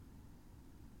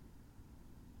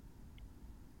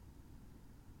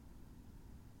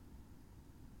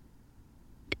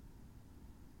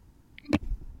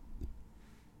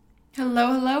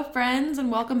Hello, hello, friends,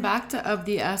 and welcome back to Of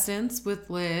the Essence with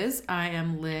Liz. I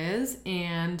am Liz,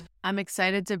 and I'm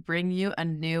excited to bring you a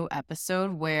new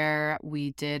episode where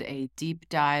we did a deep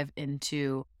dive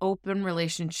into open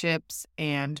relationships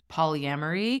and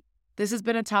polyamory. This has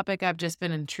been a topic I've just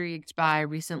been intrigued by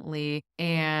recently,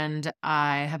 and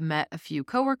I have met a few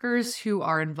coworkers who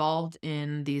are involved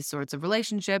in these sorts of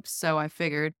relationships. So I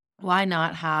figured, why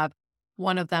not have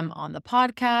one of them on the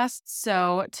podcast?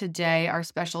 So today, our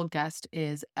special guest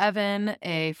is Evan,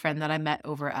 a friend that I met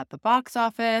over at the box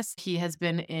office. He has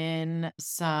been in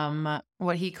some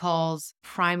what he calls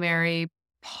primary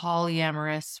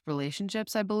polyamorous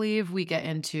relationships, I believe. We get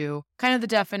into kind of the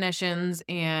definitions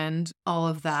and all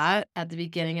of that at the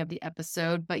beginning of the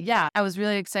episode. But yeah, I was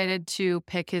really excited to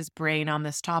pick his brain on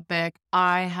this topic.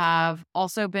 I have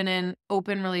also been in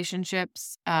open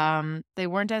relationships. They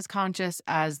weren't as conscious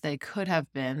as they could have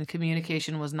been.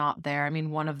 Communication was not there. I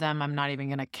mean, one of them I'm not even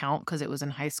going to count because it was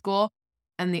in high school,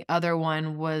 and the other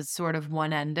one was sort of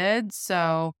one-ended.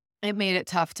 So it made it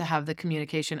tough to have the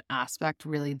communication aspect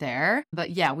really there.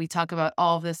 But yeah, we talk about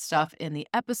all of this stuff in the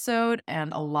episode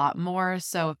and a lot more.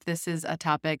 So if this is a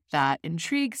topic that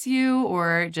intrigues you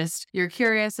or just you're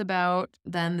curious about,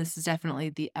 then this is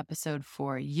definitely the episode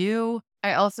for you.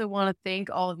 I also want to thank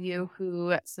all of you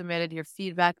who submitted your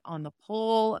feedback on the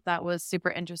poll. That was super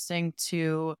interesting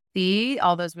to see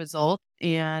all those results.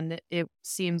 And it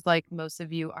seems like most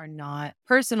of you are not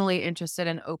personally interested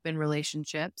in open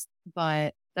relationships,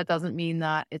 but that doesn't mean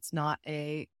that it's not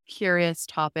a curious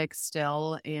topic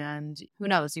still. And who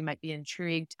knows, you might be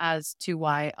intrigued as to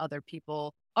why other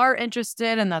people are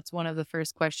interested. And that's one of the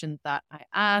first questions that I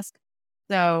ask.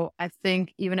 So I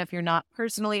think even if you're not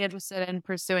personally interested in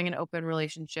pursuing an open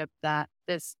relationship, that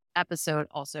this episode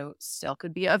also still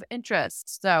could be of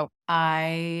interest. So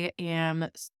I am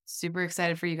super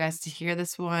excited for you guys to hear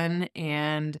this one.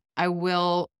 And I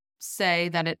will say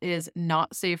that it is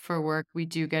not safe for work. We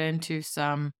do get into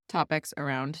some topics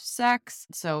around sex.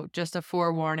 So just a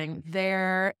forewarning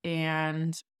there.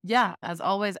 And yeah, as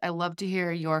always, I love to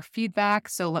hear your feedback.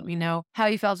 So let me know how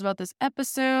you felt about this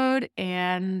episode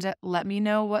and let me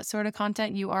know what sort of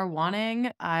content you are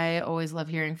wanting. I always love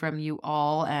hearing from you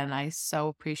all, and I so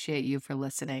appreciate you for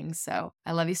listening. So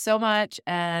I love you so much,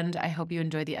 and I hope you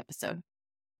enjoy the episode.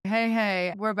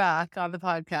 Hey, we're back on the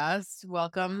podcast.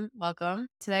 Welcome.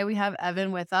 Today we have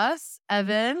Evan with us.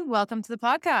 Evan, welcome to the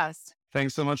podcast.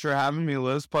 Thanks so much for having me,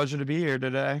 Liz. Pleasure to be here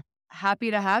today.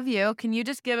 Happy to have you. Can you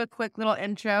just give a quick little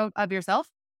intro of yourself?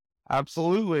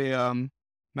 Absolutely.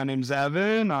 My name's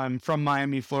Evan. I'm from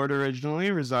Miami, Florida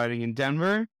originally, residing in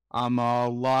Denver. I'm a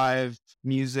live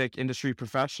music industry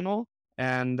professional.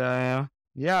 And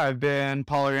I've been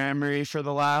polyamory for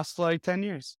the last 10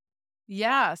 years.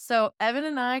 Yeah. So Evan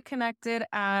and I connected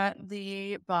at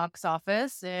the box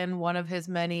office in one of his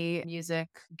many music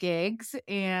gigs.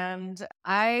 And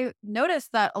I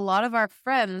noticed that a lot of our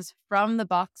friends from the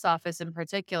box office in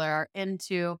particular are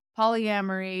into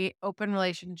polyamory, open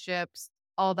relationships,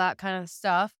 all that kind of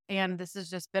stuff. And this has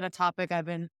just been a topic I've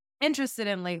been interested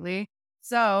in lately.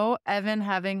 So, Evan,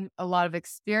 having a lot of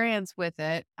experience with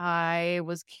it, I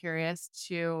was curious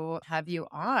to have you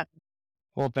on.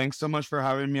 Well, thanks so much for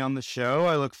having me on the show.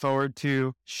 I look forward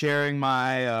to sharing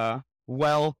my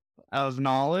wealth of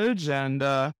knowledge and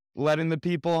letting the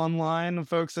people online and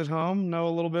folks at home know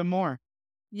a little bit more.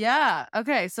 Yeah.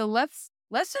 Okay. So let's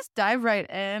just dive right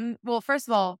in. Well, first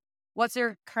of all, what's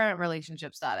your current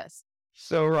relationship status?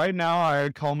 So right now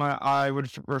I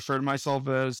would refer to myself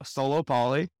as a solo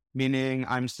poly, meaning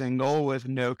I'm single with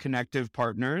no connective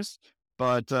partners,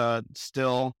 but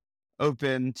still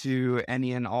open to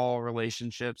any and all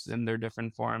relationships in their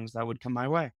different forms that would come my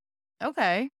way.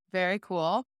 Okay. Very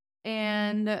cool.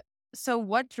 And so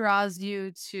what draws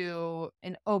you to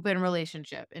an open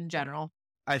relationship in general?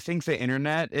 I think the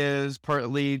internet is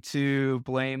partly to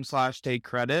blame/take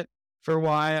credit for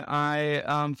why I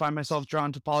find myself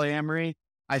drawn to polyamory.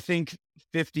 I think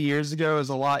 50 years ago is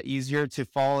a lot easier to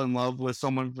fall in love with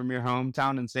someone from your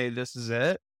hometown and say, this is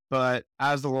it. But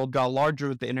as the world got larger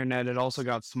with the internet, it also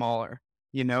got smaller.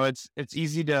 You know, it's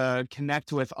easy to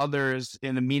connect with others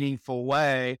in a meaningful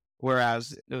way,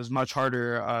 whereas it was much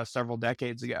harder several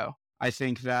decades ago. I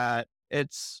think that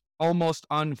it's almost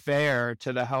unfair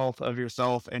to the health of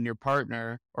yourself and your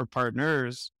partner or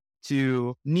partners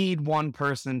to need one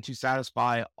person to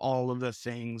satisfy all of the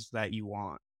things that you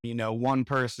want. You know, one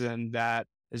person that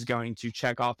is going to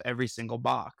check off every single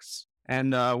box.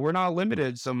 And we're not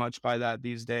limited so much by that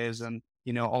these days. And,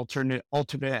 you know, alternate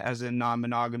as in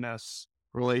non-monogamous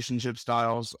relationship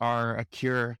styles are a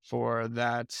cure for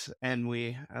that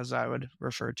ennui, as I would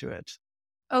refer to it.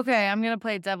 Okay, I'm gonna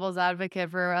play devil's advocate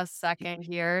for a second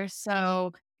here.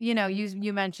 So,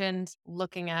 you mentioned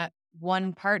looking at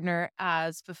one partner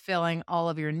as fulfilling all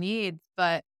of your needs,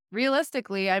 but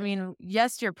realistically, I mean,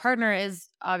 yes, your partner is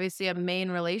obviously a main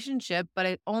relationship, but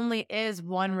it only is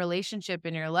one relationship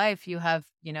in your life. You have,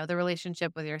 the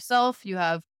relationship with yourself, you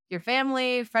have your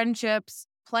family, friendships,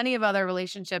 plenty of other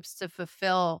relationships to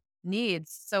fulfill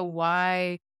needs. So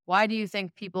why do you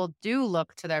think people do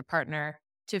look to their partner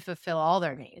to fulfill all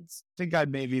their needs? Think I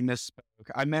maybe misspoke.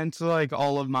 I meant like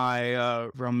all of my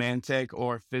romantic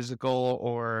or physical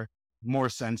or more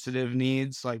sensitive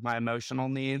needs, like my emotional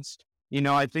needs.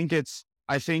 I think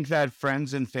that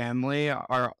friends and family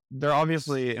they're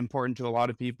obviously important to a lot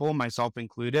of people, myself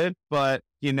included. But,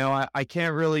 I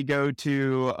can't really go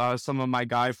to some of my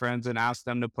guy friends and ask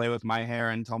them to play with my hair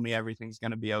and tell me everything's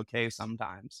going to be okay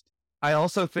sometimes. I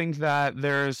also think that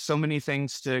there's so many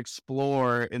things to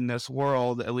explore in this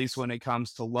world, at least when it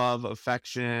comes to love,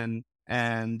 affection,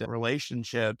 and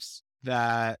relationships,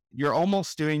 that you're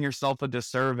almost doing yourself a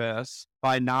disservice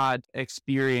by not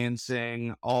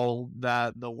experiencing all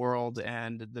that the world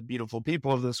and the beautiful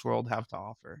people of this world have to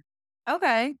offer.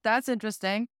 Okay, that's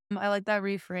interesting. I like that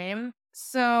reframe.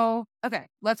 So, okay,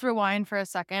 let's rewind for a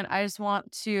second. I just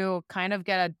want to kind of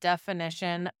get a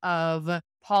definition of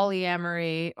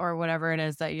polyamory or whatever it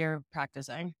is that you're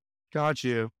practicing. Got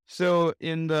you. So,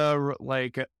 in the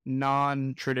like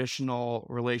non-traditional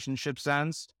relationship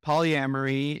sense,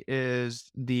 polyamory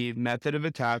is the method of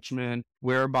attachment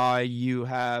whereby you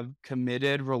have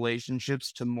committed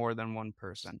relationships to more than one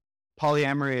person.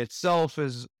 Polyamory itself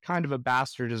is kind of a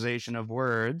bastardization of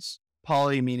words.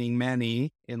 Poly meaning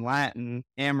many in Latin,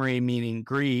 amory meaning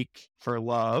Greek for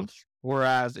love,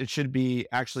 whereas it should be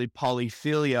actually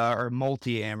polyphilia or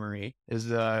multi-amory is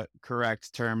the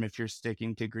correct term if you're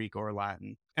sticking to Greek or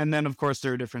Latin. And then, of course,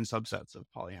 there are different subsets of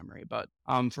polyamory. But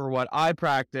for what I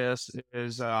practice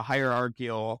is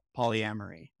hierarchical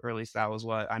polyamory, or at least that was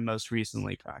what I most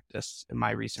recently practiced in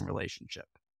my recent relationship.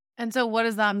 And so, what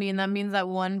does that mean? That means that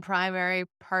one primary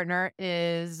partner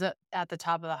is at the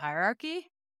top of the hierarchy?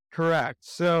 Correct.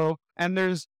 So, and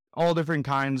there's all different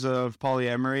kinds of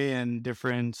polyamory and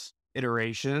different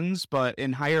iterations, but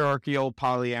in hierarchical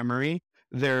polyamory,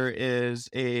 there is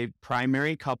a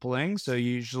primary coupling. So,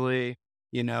 usually,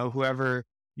 whoever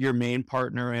your main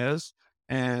partner is.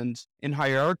 And in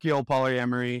hierarchical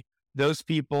polyamory, those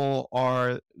people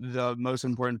are the most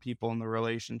important people in the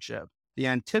relationship. The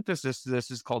antithesis to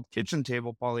this is called kitchen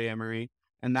table polyamory.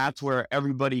 And that's where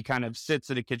everybody kind of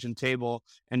sits at a kitchen table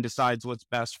and decides what's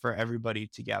best for everybody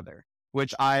together,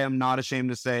 which I am not ashamed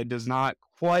to say does not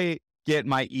quite get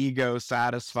my ego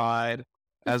satisfied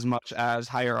as much as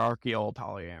hierarchical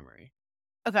polyamory.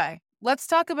 Okay. Let's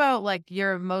talk about like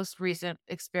your most recent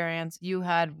experience. You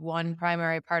had one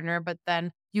primary partner, but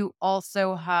then you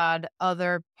also had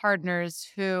other partners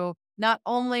who not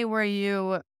only were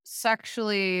you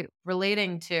sexually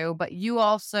relating to, but you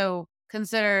also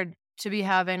considered to be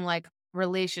having like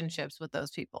relationships with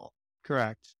those people.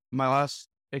 Correct. My last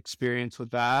experience with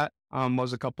that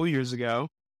was a couple years ago.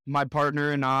 My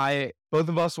partner and I, both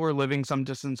of us were living some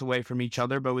distance away from each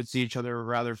other, but would see each other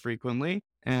rather frequently.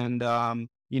 And,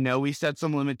 we set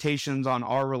some limitations on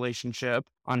our relationship,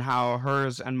 on how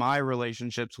hers and my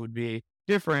relationships would be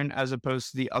different as opposed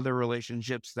to the other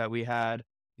relationships that we had,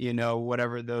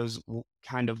 whatever those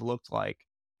kind of looked like.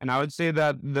 And I would say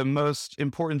that the most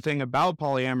important thing about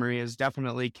polyamory is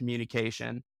definitely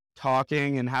communication,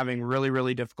 talking and having really,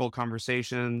 really difficult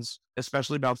conversations,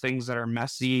 especially about things that are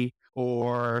messy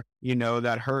or,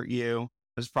 that hurt you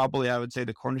is probably, I would say,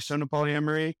 the cornerstone of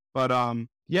polyamory. But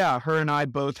yeah, her and I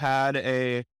both had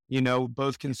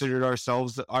both considered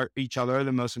ourselves, each other,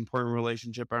 the most important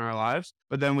relationship in our lives.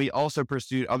 But then we also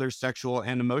pursued other sexual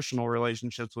and emotional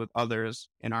relationships with others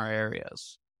in our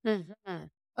areas. Mhm.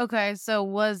 Okay, so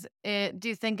do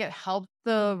you think it helped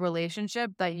the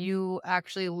relationship that you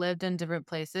actually lived in different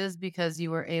places because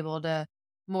you were able to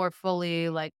more fully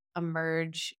like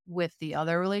emerge with the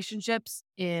other relationships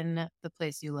in the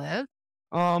place you live?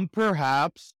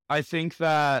 Perhaps. I think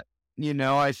that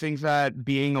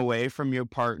being away from your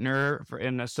partner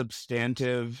in a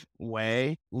substantive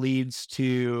way leads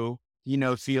to,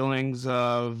 feelings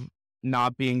of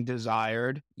not being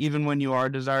desired, even when you are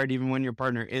desired, even when your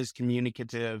partner is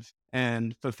communicative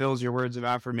and fulfills your words of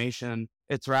affirmation.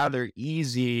 It's rather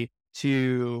easy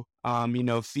to,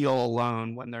 feel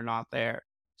alone when they're not there.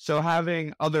 So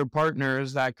having other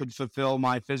partners that could fulfill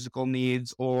my physical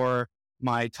needs or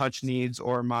my touch needs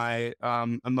or my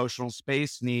emotional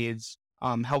space needs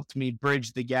helped me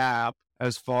bridge the gap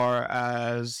as far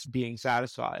as being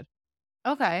satisfied.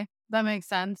 Okay, that makes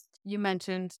sense. You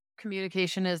mentioned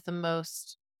communication is the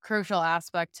most crucial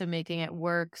aspect to making it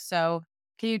work. So,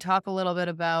 can you talk a little bit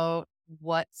about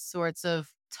what sorts of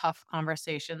tough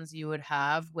conversations you would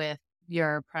have with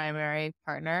your primary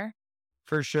partner?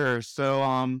 For sure.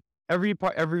 So, every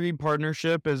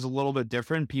partnership is a little bit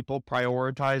different. People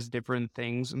prioritize different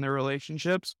things in their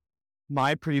relationships.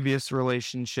 My previous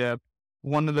relationship,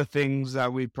 one of the things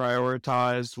that we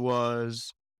prioritized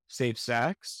was safe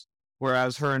sex.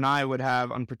 Whereas her and I would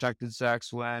have unprotected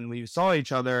sex when we saw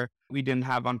each other, we didn't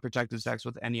have unprotected sex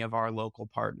with any of our local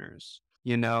partners.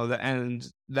 And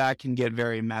that can get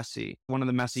very messy. One of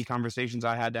the messy conversations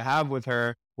I had to have with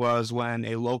her was when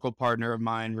a local partner of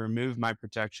mine removed my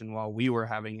protection while we were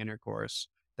having intercourse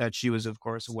that she was, of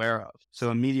course, aware of. So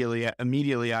immediately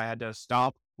I had to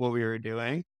stop what we were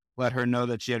doing, let her know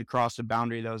that she had crossed a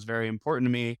boundary that was very important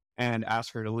to me, and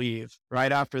ask her to leave.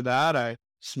 Right after that, I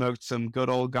smoked some good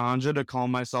old ganja to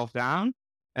calm myself down.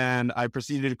 And I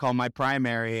proceeded to call my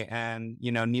primary. And,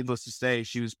 needless to say,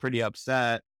 she was pretty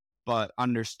upset, but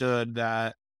understood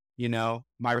that,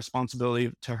 my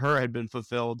responsibility to her had been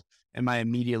fulfilled. And by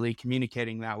immediately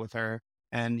communicating that with her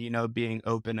and, being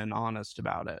open and honest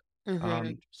about it.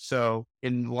 Hmm. So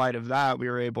in light of that, we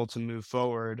were able to move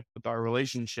forward with our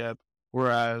relationship.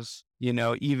 Whereas,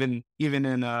 even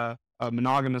in a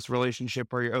monogamous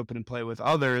relationship where you're open and play with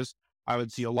others, I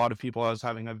would see a lot of people as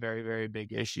having a very, very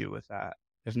big issue with that,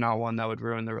 if not one that would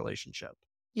ruin the relationship.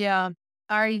 Yeah.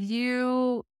 Are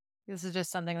you, this is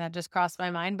just something that just crossed my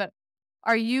mind, but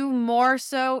are you more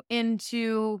so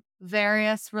into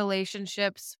various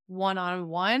relationships one on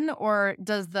one, or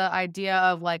does the idea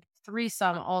of like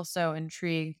threesome also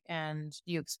intrigue and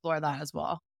you explore that as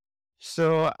well?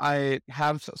 So I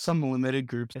have some limited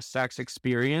group sex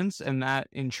experience, and that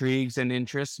intrigues and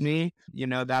interests me.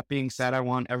 That being said, I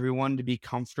want everyone to be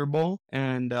comfortable.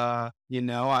 And, I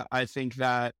think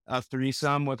that a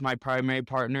threesome with my primary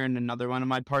partner and another one of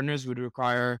my partners would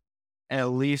require at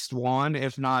least one,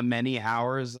 if not many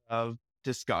hours of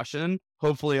discussion,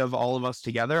 hopefully of all of us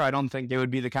together. I don't think it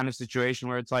would be the kind of situation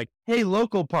where it's like, hey,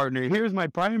 local partner, here's my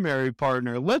primary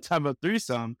partner. Let's have a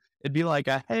threesome. It'd be like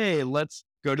hey, let's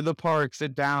go to the park,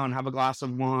 sit down, have a glass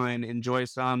of wine, enjoy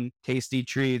some tasty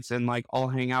treats, and like all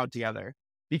hang out together.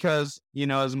 Because,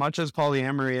 as much as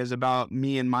polyamory is about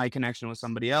me and my connection with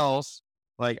somebody else,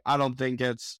 like I don't think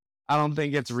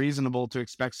it's reasonable to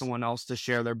expect someone else to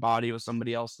share their body with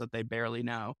somebody else that they barely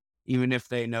know, even if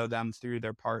they know them through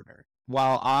their partner.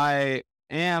 While I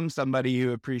am somebody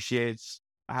who appreciates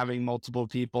having multiple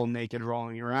people naked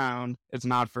rolling around, it's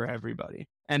not for everybody.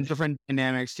 And different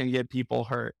dynamics can get people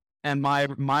hurt. And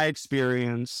my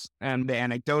experience and the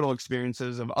anecdotal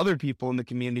experiences of other people in the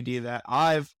community that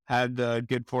I've had the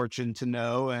good fortune to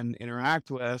know and interact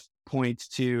with point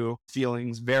to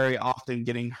feelings very often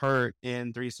getting hurt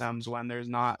in threesomes when there's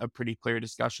not a pretty clear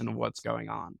discussion of what's going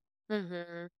on.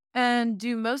 Hmm. And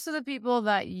do most of the people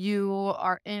that you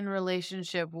are in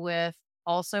relationship with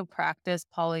also practice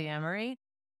polyamory?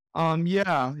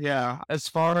 Yeah, yeah. As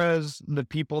far as the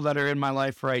people that are in my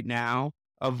life right now,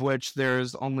 of which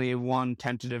there's only one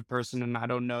tentative person, and I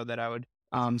don't know that I would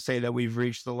say that we've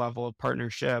reached the level of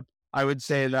partnership. I would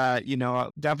say that,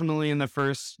 definitely in the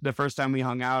first time we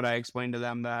hung out, I explained to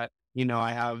them that,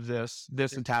 I have this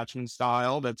attachment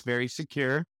style that's very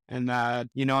secure and that,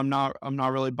 I'm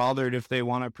not really bothered if they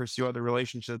want to pursue other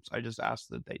relationships. I just ask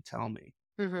that they tell me.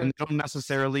 Hmm. And they don't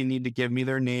necessarily need to give me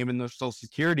their name and their social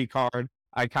security card.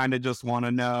 I kind of just want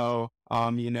to know,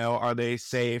 are they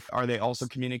safe? Are they also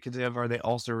communicative? Are they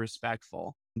also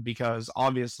respectful? Because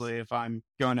obviously, if I'm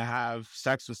going to have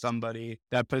sex with somebody,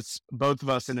 that puts both of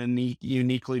us in a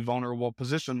uniquely vulnerable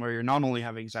position where you're not only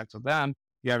having sex with them,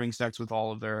 you're having sex with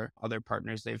all of their other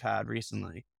partners they've had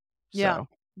recently. Yeah. So,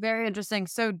 Very interesting.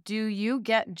 So, do you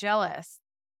get jealous?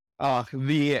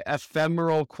 the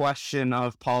ephemeral question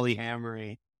of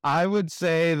polyamory. I would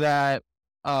say that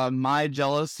my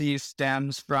jealousy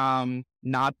stems from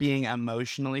not being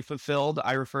emotionally fulfilled.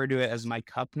 I refer to it as my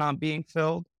cup not being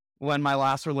filled. When my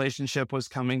last relationship was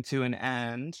coming to an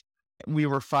end, we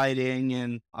were fighting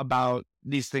and about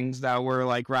these things that were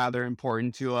like rather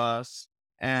important to us.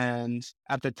 And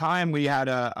at the time, we had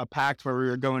a pact where we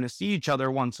were going to see each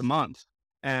other once a month.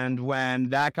 And when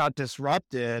that got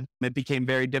disrupted, it became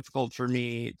very difficult for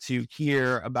me to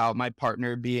hear about my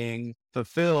partner being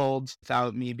fulfilled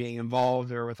without me being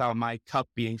involved or without my cup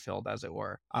being filled, as it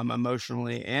were,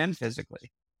 emotionally and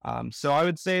physically. So I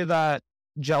would say that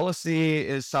jealousy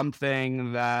is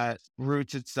something that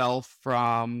roots itself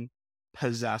from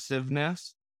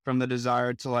possessiveness, from the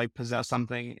desire to like possess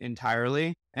something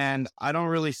entirely. And I don't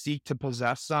really seek to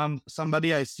possess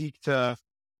somebody. I seek to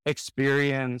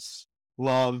experience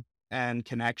love and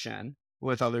connection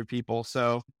with other people.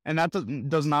 So, and that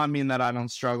does not mean that I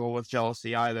don't struggle with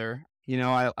jealousy either.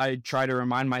 I try to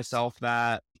remind myself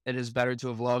that it is better to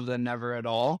have loved than never at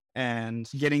all. And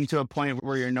getting to a point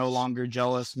where you're no longer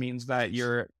jealous means that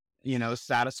you're,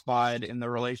 satisfied in the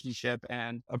relationship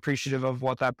and appreciative of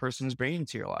what that person is bringing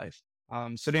to your life.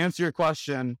 So to answer your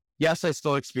question, yes, I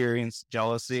still experience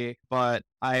jealousy, but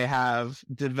I have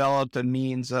developed a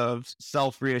means of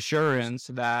self reassurance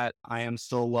that I am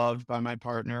still loved by my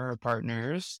partner or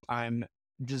partners. I'm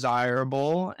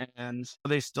desirable, and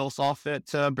they still saw fit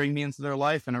to bring me into their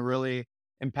life in a really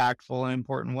impactful and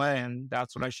important way. And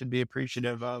that's what I should be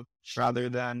appreciative of rather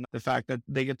than the fact that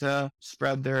they get to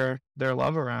spread their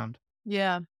love around.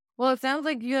 Yeah. Well, it sounds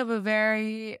like you have a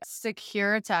very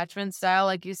secure attachment style,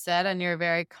 like you said, and you're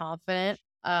very confident.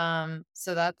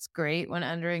 So that's great when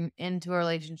entering into a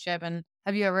relationship. And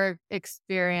have you ever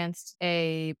experienced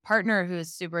a partner who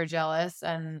is super jealous?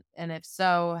 And if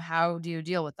so, how do you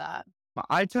deal with that?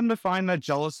 I tend to find that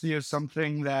jealousy is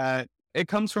something that it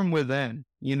comes from within.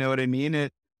 You know what I mean?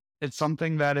 It's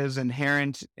something that is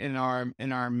inherent in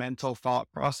our mental thought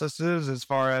processes as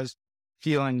far as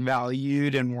feeling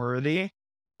valued and worthy.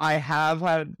 I have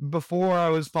had before I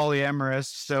was polyamorous,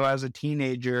 so as a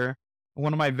teenager,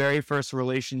 one of my very first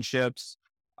relationships,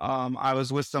 I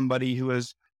was with somebody who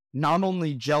was not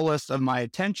only jealous of my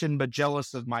attention, but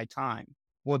jealous of my time.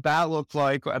 What that looked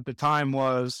like at the time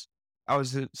was I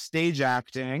was stage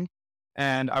acting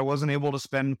and I wasn't able to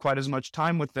spend quite as much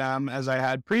time with them as I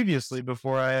had previously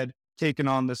before I had taken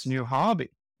on this new hobby.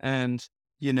 And,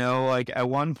 like at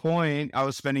one point I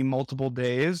was spending multiple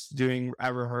days doing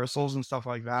rehearsals and stuff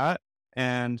like that.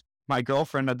 And my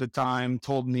girlfriend at the time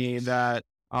told me that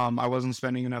I wasn't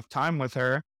spending enough time with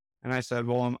her. And I said,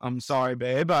 well, I'm sorry,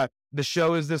 babe. The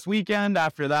show is this weekend.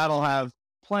 After that, I'll have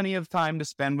plenty of time to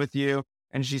spend with you.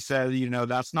 And she said,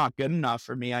 that's not good enough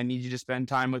for me. I need you to spend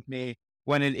time with me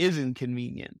when it isn't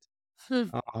convenient.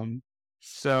 Um,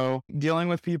 so dealing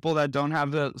with people that don't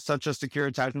have such a secure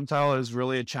attachment style is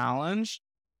really a challenge.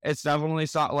 It's definitely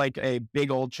not like a big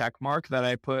old check mark that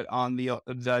I put on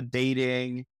the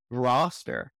dating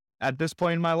roster. At this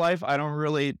point in my life, I don't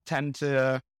really tend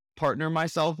to partner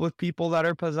myself with people that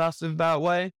are possessive that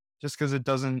way, just because it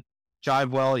doesn't jive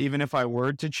well. Even if I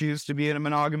were to choose to be in a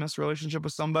monogamous relationship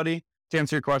with somebody, to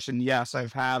answer your question, yes,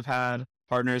 have had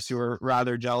partners who were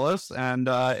rather jealous, and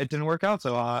it didn't work out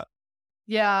so hot.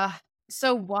 Yeah.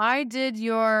 So why did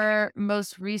your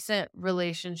most recent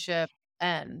relationship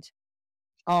end?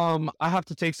 I have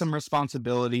to take some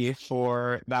responsibility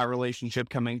for that relationship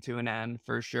coming to an end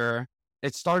for sure.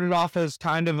 It started off as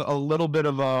kind of a little bit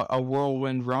of a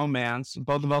whirlwind romance.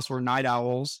 Both of us were night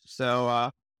owls,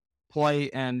 so polite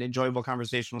and enjoyable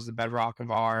conversation was the bedrock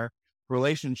of our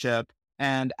relationship.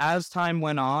 And as time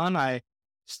went on, I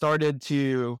started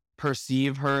to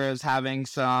perceive her as having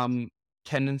some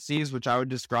tendencies, which I would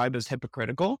describe as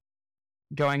hypocritical,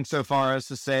 going so far as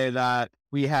to say that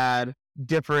we had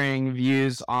differing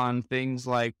views on things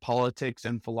like politics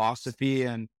and philosophy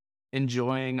and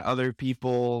enjoying other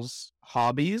people's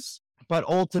hobbies. But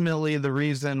ultimately, the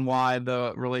reason why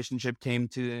the relationship came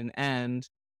to an end,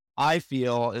 I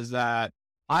feel, is that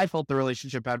I felt the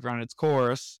relationship had run its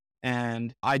course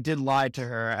and I did lie to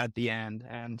her at the end.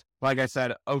 And like I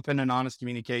said, open and honest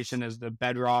communication is the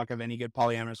bedrock of any good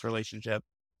polyamorous relationship.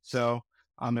 So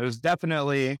it was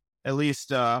definitely at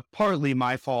least partly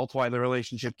my fault why the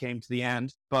relationship came to the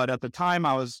end. But at the time,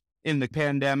 I was in the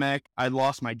pandemic. I'd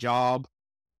lost my job.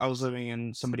 I was living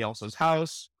in somebody else's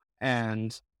house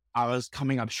and I was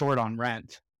coming up short on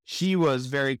rent. She was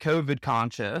very COVID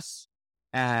conscious.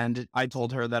 And I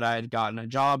told her that I had gotten a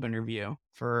job interview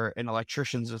for an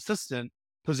electrician's assistant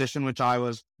position, which I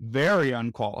was very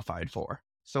unqualified for.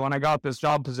 So when I got this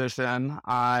job position,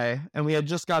 and we had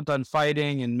just got done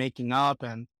fighting and making up,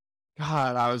 and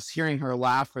God, I was hearing her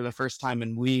laugh for the first time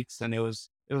in weeks, and it was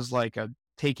like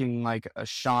taking like a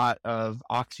shot of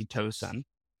oxytocin.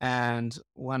 And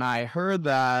when I heard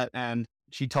that, and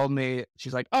she told me,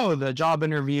 she's like, "Oh, the job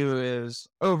interview is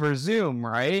over Zoom,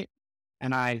 right?"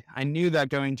 And I knew that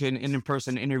going to an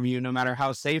in-person interview, no matter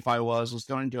how safe I was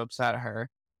going to upset her.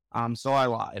 So I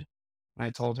lied.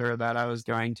 I told her that I was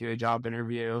going to a job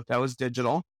interview that was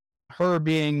digital. Her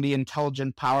being the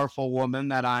intelligent, powerful woman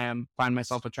that find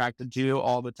myself attracted to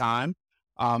all the time,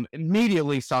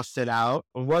 immediately sussed it out,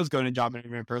 was going to job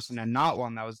interview in person and not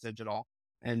one that was digital.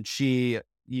 And she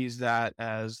used that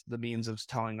as the means of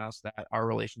telling us that our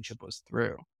relationship was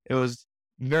through. It was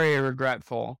very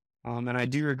regretful. And I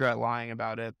do regret lying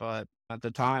about it, but at the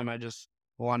time I just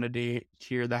wanted to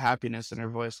hear the happiness in her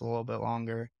voice a little bit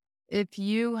longer. If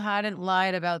you hadn't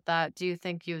lied about that, do you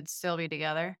think you would still be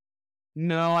together?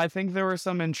 No, I think there were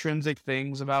some intrinsic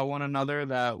things about one another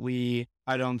that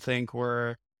I don't think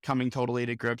we're coming totally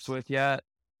to grips with yet.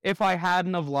 If I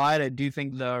hadn't have lied, I do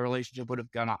think the relationship would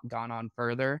have gone on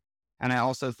further. And I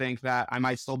also think that I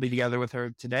might still be together with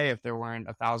her today if there weren't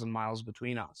 1,000 miles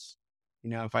between us.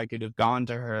 If I could have gone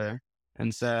to her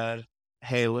and said,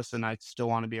 "Hey, listen, I still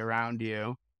want to be around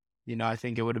you," I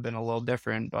think it would have been a little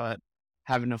different. But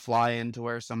having to fly into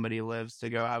where somebody lives to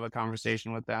go have a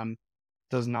conversation with them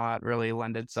does not really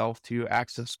lend itself to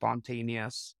acts of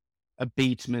spontaneous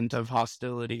abatement of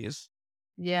hostilities.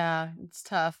 Yeah, it's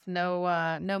tough.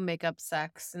 No makeup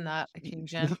sex in that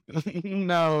occasion.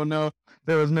 No, no,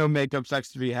 there was no makeup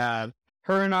sex to be had.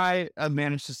 Her and I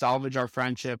managed to salvage our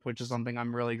friendship, which is something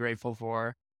I'm really grateful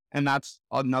for. And that's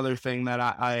another thing that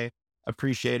I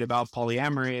appreciate about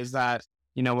polyamory is that,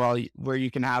 where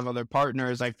you can have other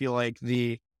partners, I feel like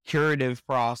the curative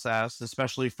process,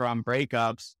 especially from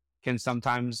breakups, can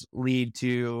sometimes lead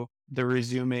to the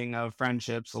resuming of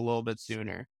friendships a little bit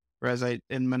sooner. Whereas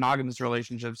in monogamous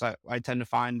relationships, I tend to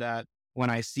find that when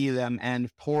I see them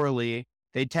end poorly,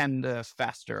 they tend to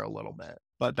fester a little bit.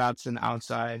 But that's an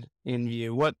outside in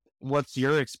view. What's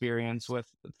your experience with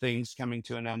things coming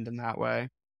to an end in that way?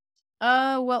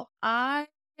 Well, I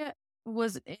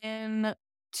was in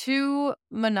two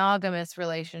monogamous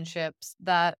relationships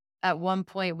that at one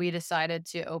point we decided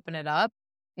to open it up.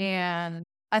 And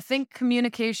I think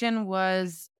communication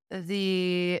was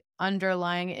the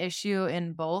underlying issue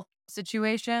in both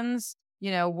situations.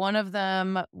 One of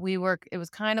them, it was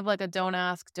kind of like a don't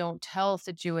ask, don't tell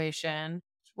situation.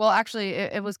 Well, actually,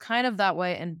 it was kind of that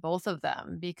way in both of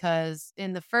them because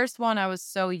in the first one, I was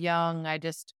so young.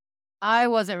 I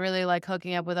wasn't really like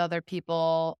hooking up with other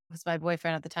people because my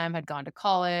boyfriend at the time had gone to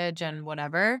college and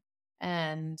whatever.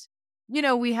 And,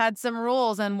 we had some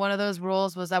rules. And one of those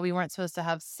rules was that we weren't supposed to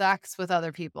have sex with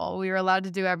other people. We were allowed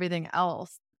to do everything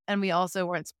else. And we also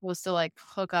weren't supposed to like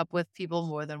hook up with people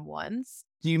more than once.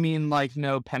 Do you mean like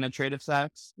no penetrative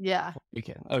sex? Yeah.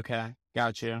 Okay,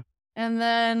 got you. And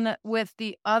then with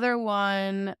the other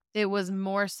one, it was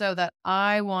more so that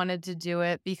I wanted to do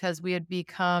it because we had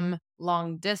become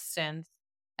long distance.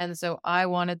 And so I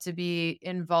wanted to be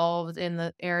involved in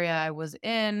the area I was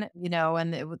in,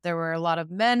 and there were a lot of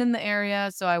men in the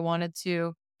area. So I wanted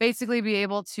to basically be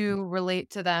able to relate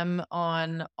to them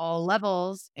on all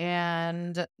levels.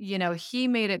 And, he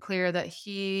made it clear that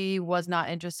he was not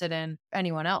interested in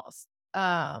anyone else.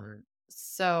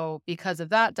 So because of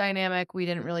that dynamic, we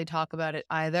didn't really talk about it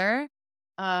either.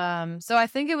 So I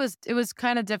think it was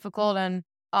kind of difficult and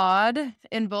odd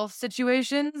in both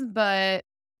situations, but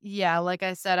yeah, like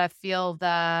I said, I feel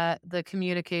that the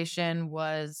communication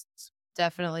was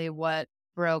definitely what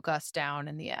broke us down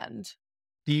in the end.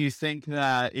 Do you think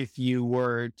that if you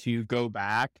were to go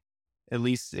back, at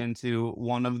least into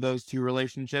one of those two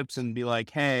relationships and be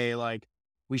like, hey, like,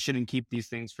 we shouldn't keep these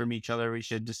things from each other, we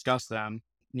should discuss them,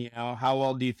 how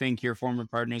well do you think your former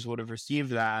partners would have received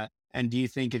that? And do you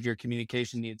think if your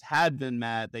communication needs had been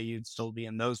met, that you'd still be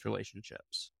in those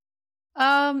relationships?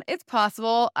 It's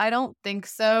possible. I don't think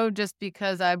so, just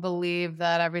because I believe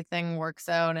that everything works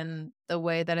out in the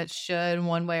way that it should,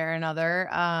 one way or another.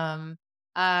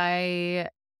 I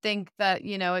think that,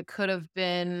 it could have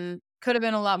been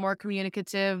a lot more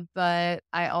communicative, but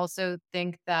I also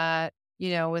think that,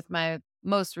 with my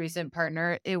most recent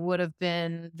partner, it would have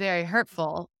been very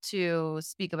hurtful to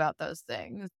speak about those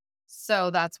things. So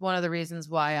that's one of the reasons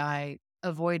why I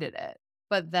avoided it.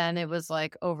 But then it was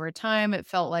like over time, it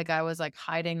felt like I was like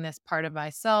hiding this part of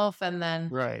myself. And then,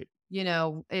 Right.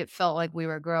 it felt like we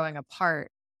were growing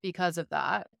apart because of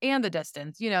that and the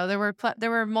distance. There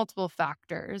were multiple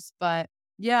factors, but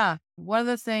yeah, one of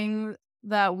the things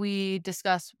that we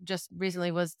discussed just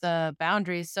recently was the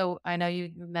boundaries. So I know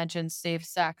you mentioned safe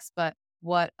sex, but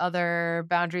what other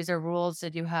boundaries or rules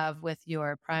did you have with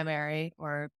your primary,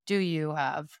 or do you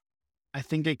have? I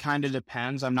think it kind of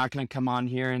depends. I'm not going to come on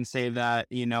here and say that,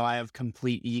 I have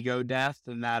complete ego death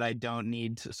and that I don't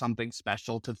need something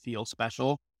special to feel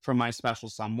special from my special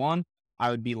someone. I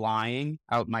would be lying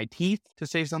out my teeth to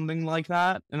say something like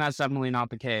that. And that's definitely not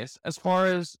the case. As far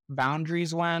as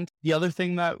boundaries went, the other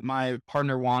thing that my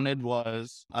partner wanted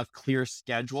was a clear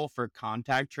schedule for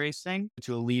contact tracing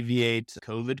to alleviate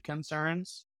COVID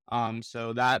concerns.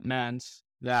 So that meant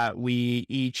that we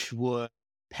each would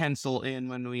pencil in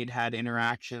when we'd had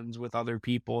interactions with other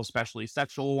people, especially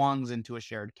sexual ones, into a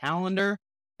shared calendar.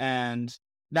 And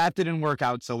that didn't work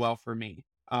out so well for me.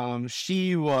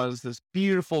 She was this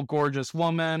beautiful, gorgeous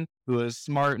woman who was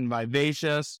smart and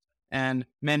vivacious. And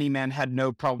many men had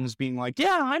no problems being like,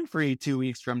 yeah, I'm free 2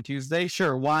 weeks from Tuesday.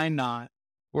 Sure, why not?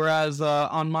 Whereas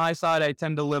on my side, I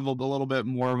tend to live a little bit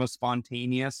more of a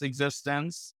spontaneous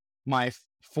existence. My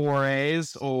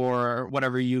forays, or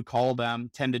whatever you call them,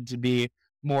 tended to be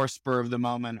more spur of the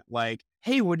moment, like,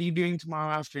 hey, what are you doing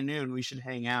tomorrow afternoon? We should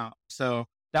hang out. So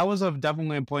that was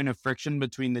definitely a point of friction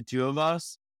between the two of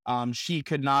us. She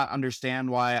could not understand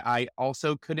why I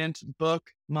also couldn't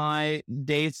book my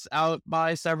dates out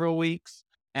by several weeks.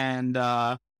 And,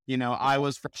 I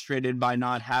was frustrated by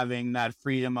not having that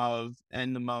freedom of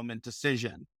in the moment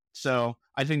decision. So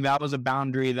I think that was a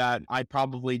boundary that I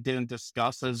probably didn't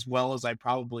discuss as well as I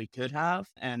probably could have,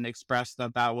 and expressed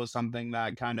that that was something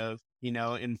that kind of,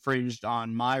 infringed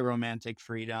on my romantic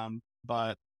freedom.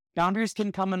 But boundaries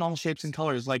can come in all shapes and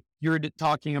colors. Like you were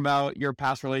talking about your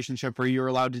past relationship where you were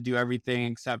allowed to do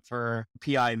everything except for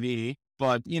PIV.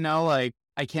 But, like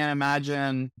I can't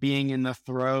imagine being in the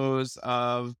throes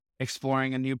of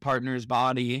exploring a new partner's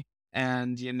body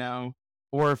and,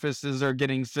 orifices are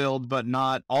getting filled, but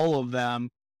not all of them.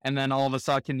 And then all of a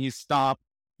sudden you stop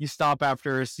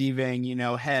after receiving,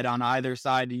 head on either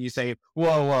side, and you say,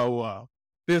 whoa, whoa, whoa.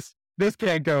 This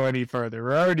can't go any further.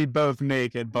 We're already both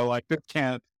naked, but like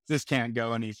this can't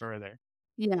go any further.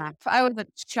 Yeah. If I was a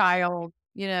child,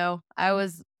 I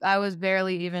was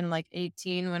barely even like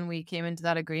 18 when we came into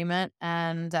that agreement,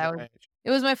 and Right.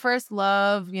 it was my first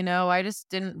love. I just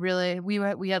didn't really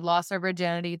we had lost our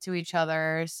virginity to each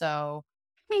other, so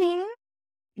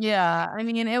yeah, I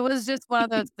mean, it was just one of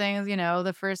those things,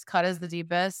 the first cut is the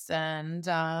deepest, and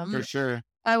For sure.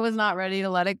 I was not ready to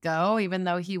let it go, even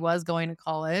though he was going to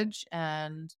college.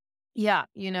 And yeah,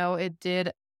 it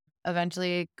did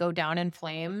eventually go down in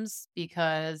flames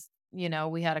because,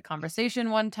 we had a conversation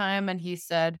one time and he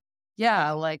said,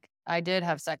 yeah, like I did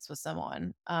have sex with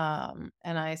someone. And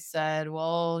I said,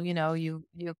 well, you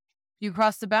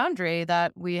crossed the boundary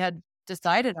that we had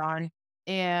decided on.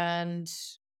 And,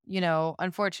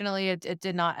 unfortunately it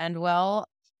did not end well.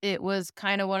 It was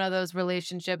kind of one of those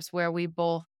relationships where we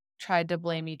both tried to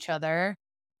blame each other.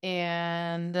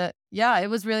 And yeah, it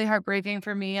was really heartbreaking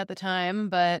for me at the time.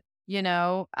 But,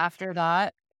 after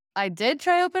that, I did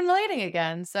try open relating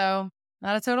again. So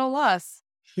not a total loss.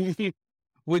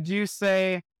 Would you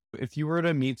say if you were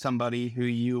to meet somebody who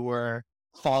you were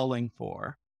falling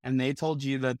for and they told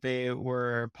you that they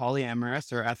were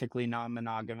polyamorous or ethically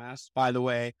non-monogamous? By the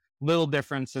way, little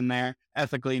difference in there.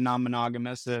 Ethically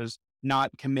non-monogamous is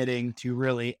not committing to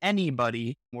really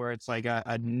anybody, where it's like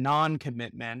a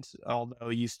non-commitment, although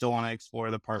you still want to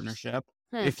explore the partnership.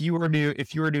 Hmm. If you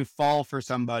were to fall for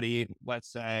somebody, let's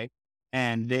say,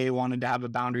 and they wanted to have a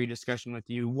boundary discussion with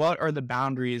you, what are the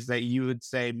boundaries that you would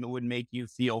say would make you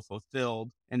feel fulfilled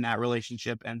in that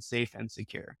relationship and safe and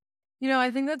secure?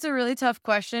 I think that's a really tough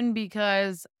question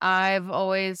because I've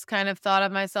always kind of thought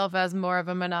of myself as more of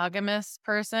a monogamous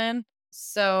person.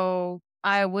 So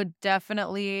I would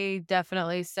definitely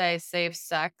say safe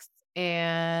sex.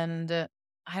 And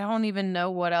I don't even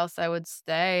know what else I would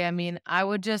say. I mean, I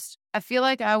feel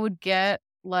like I would get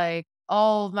like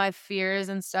all of my fears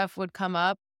and stuff would come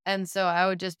up. And so I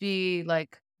would just be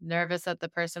like nervous that the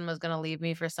person was going to leave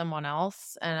me for someone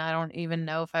else. And I don't even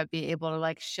know if I'd be able to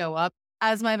like show up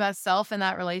as my best self in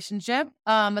that relationship.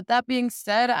 But that being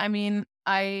said, I mean,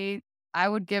 I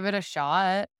would give it a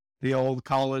shot. The old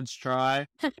college try.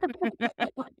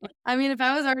 I mean, if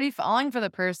I was already falling for the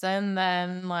person,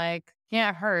 then like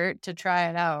can't hurt to try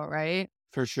it out, right?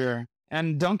 For sure.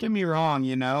 And don't get me wrong,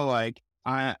 like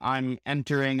I'm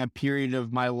entering a period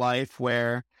of my life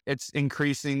where it's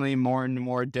increasingly more and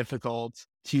more difficult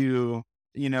to,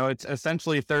 it's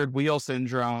essentially third wheel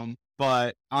syndrome,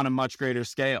 but on a much greater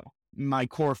scale. My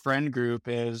core friend group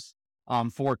is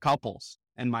four couples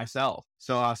and myself.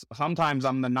 So sometimes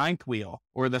I'm the ninth wheel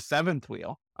or the seventh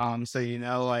wheel.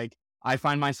 So, like I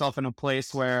find myself in a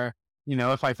place where,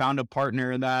 if I found a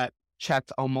partner that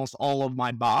checked almost all of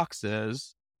my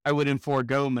boxes, I wouldn't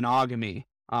forego monogamy.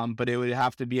 But it would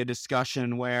have to be a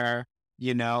discussion where,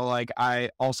 like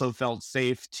I also felt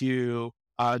safe to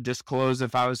disclose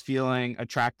if I was feeling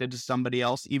attracted to somebody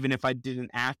else, even if I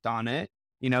didn't act on it,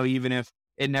 even if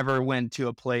it never went to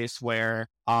a place where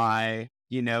I,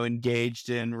 engaged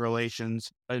in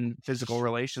relations and physical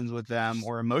relations with them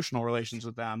or emotional relations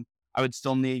with them. I would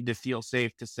still need to feel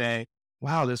safe to say,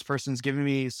 wow, this person's giving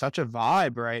me such a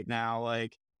vibe right now.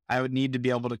 Like I would need to be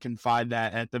able to confide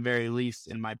that at the very least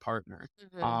in my partner.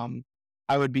 Mhm. Um,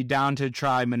 I would be down to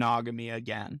try monogamy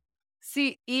again.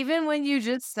 See, even when you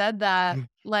just said that,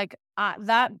 like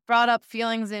that brought up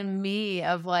feelings in me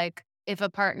of like, if a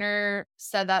partner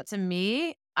said that to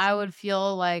me, I would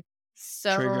feel like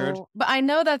Triggered. but I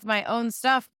know that's my own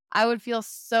stuff. I would feel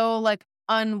so like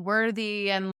unworthy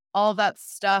and all that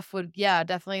stuff would, yeah,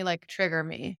 definitely like trigger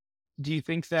me. Do you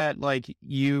think that like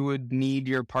you would need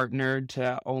your partner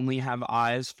to only have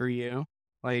eyes for you?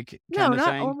 Like No, kind of not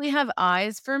thing? only have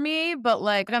eyes for me, but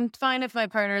like I'm fine if my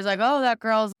partner is like, "Oh, that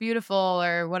girl's beautiful,"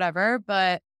 or whatever,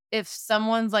 but if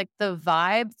someone's like the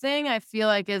vibe thing, I feel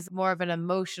like is more of an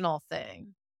emotional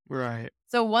thing. Right.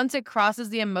 So once it crosses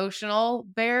the emotional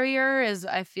barrier is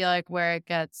I feel like where it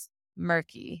gets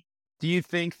murky. Do you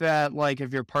think that like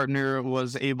if your partner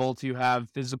was able to have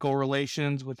physical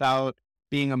relations without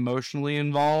being emotionally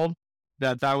involved,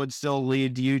 that that would still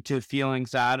lead you to feeling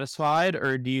satisfied?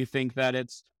 Or do you think that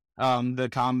it's the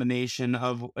combination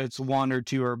of it's one or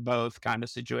two or both kind of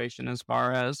situation as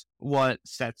far as what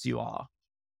sets you off?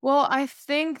 Well, I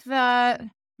think that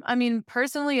I mean,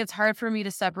 personally, it's hard for me to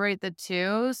separate the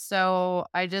 2, so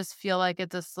I just feel like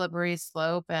it's a slippery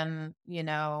slope and,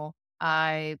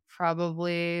 I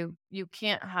probably you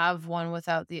can't have one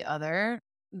without the other.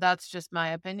 That's just my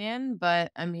opinion,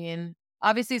 but I mean,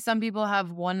 obviously some people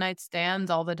have one night stands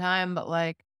all the time, but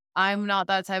like I'm not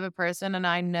that type of person and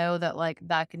I know that like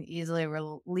that can easily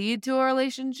lead to a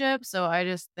relationship, so I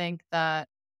just think that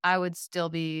I would still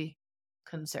be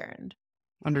concerned.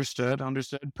 Understood,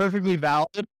 understood. Perfectly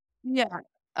valid. Yeah.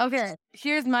 Okay.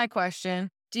 Here's my question.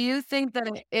 Do you think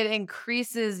that it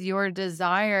increases your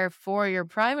desire for your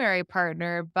primary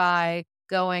partner by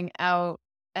going out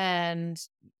and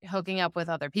hooking up with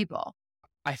other people?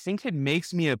 I think it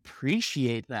makes me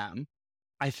appreciate them.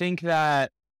 I think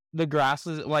that the grass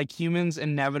is like humans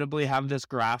inevitably have this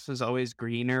grass is always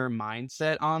greener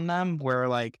mindset on them where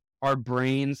like our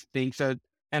brains think that,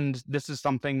 and this is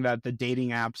something that the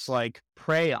dating apps like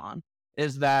prey on,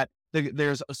 is that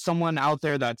there's someone out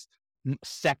there that's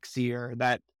sexier,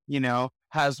 that,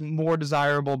 has more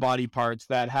desirable body parts,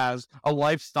 that has a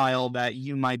lifestyle that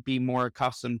you might be more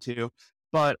accustomed to.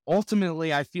 But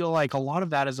ultimately, I feel like a lot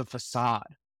of that is a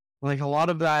facade. Like a lot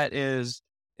of that is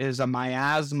a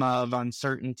miasma of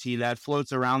uncertainty that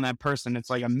floats around that person. It's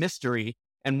like a mystery.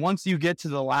 And once you get to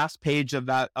the last page of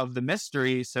that of the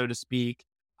mystery, so to speak,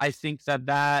 I think that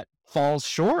that falls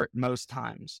short most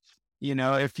times.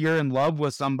 If you're in love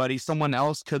with somebody, someone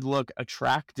else could look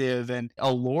attractive and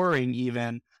alluring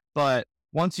even, but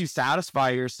once you satisfy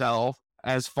yourself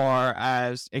as far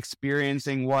as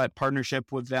experiencing what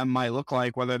partnership with them might look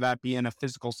like, whether that be in a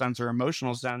physical sense or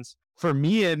emotional sense, for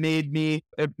me, it made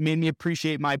me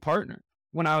appreciate my partner.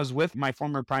 When I was with my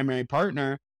former primary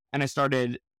partner and I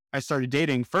started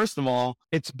dating, first of all,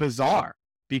 it's bizarre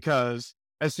because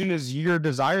as soon as you're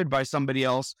desired by somebody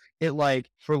else, it like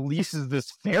releases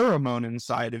this pheromone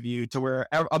inside of you to where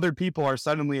other people are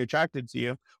suddenly attracted to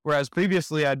you. Whereas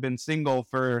previously I'd been single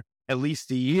for at least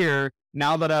a year.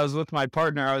 Now that I was with my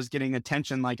partner, I was getting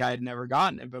attention like I had never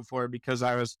gotten it before because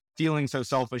I was feeling so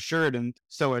self assured and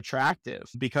so attractive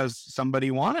because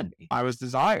somebody wanted me. I was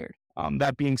desired.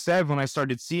 That being said, when I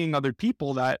started seeing other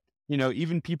people that,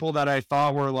 even people that I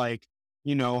thought were like,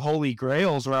 holy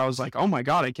grails, where I was like, oh my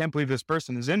God, I can't believe this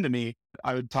person is into me.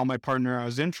 I would tell my partner I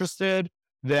was interested.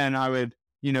 Then I would,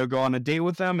 go on a date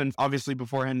with them. And obviously,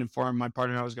 beforehand, inform my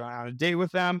partner I was going on a date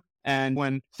with them. And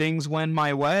when things went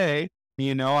my way,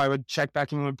 I would check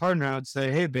back in with my partner. I would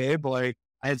say, hey, babe, like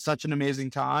I had such an amazing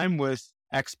time with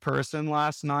X person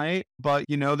last night, but,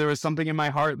 there was something in my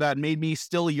heart that made me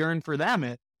still yearn for them.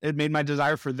 It made my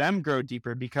desire for them grow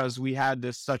deeper because we had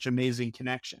this such amazing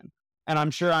connection. And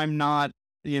I'm sure I'm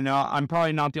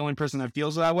probably not the only person that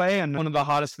feels that way. And one of the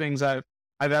hottest things I've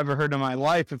ever heard in my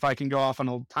life, if I can go off on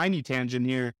a tiny tangent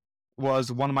here,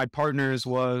 was one of my partners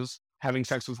was having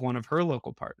sex with one of her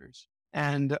local partners.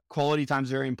 And quality time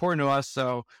is very important to us.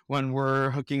 So when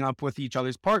we're hooking up with each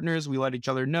other's partners, we let each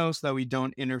other know so that we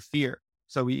don't interfere.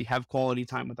 So we have quality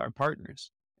time with our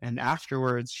partners. And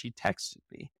afterwards, she texted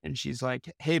me and she's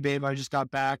like, hey, babe, I just got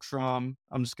back from,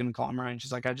 I'm just going to call him Ryan.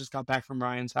 She's like, I just got back from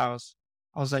Ryan's house.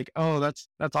 I was like, oh, that's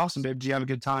awesome, babe. Do you have a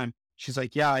good time? She's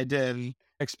like, yeah, I did. And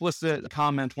explicit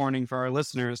comment warning for our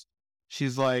listeners.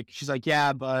 She's like,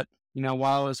 yeah, but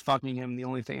while I was fucking him, the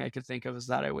only thing I could think of is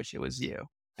that I wish it was you.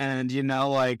 And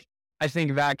like I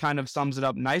think that kind of sums it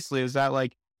up nicely is that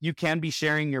like you can be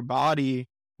sharing your body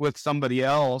with somebody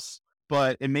else,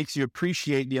 but it makes you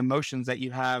appreciate the emotions that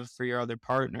you have for your other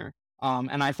partner.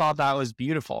 And I thought that was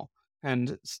beautiful.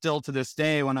 And still to this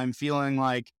day, when I'm feeling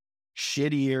like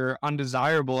shitty or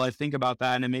undesirable, I think about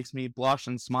that and it makes me blush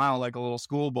and smile like a little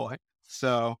schoolboy.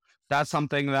 So that's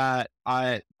something that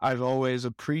I've always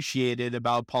appreciated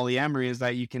about polyamory is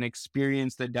that you can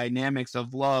experience the dynamics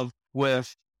of love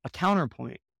with a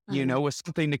counterpoint, Mhm. with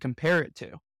something to compare it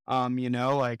to.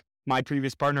 Like my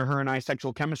previous partner, her and I,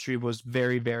 sexual chemistry was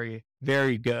very, very,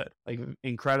 very good, like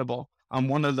incredible.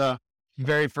 One of the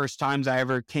very first times I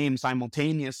ever came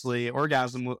simultaneously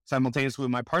with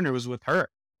my partner was with her.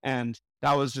 And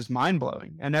that was just mind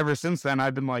blowing. And ever since then,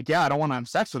 I've been like, yeah, I don't want to have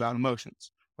sex without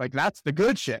emotions. Like, that's the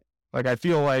good shit. Like, I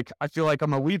feel like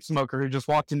I'm a weed smoker who just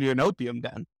walked into an opium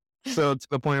den. So to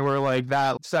the point where like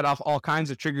that set off all kinds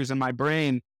of triggers in my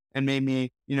brain and made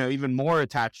me, even more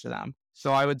attached to them.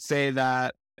 So I would say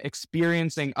that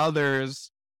experiencing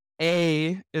others,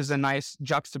 is a nice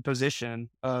juxtaposition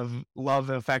of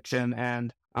love, affection,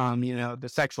 and, the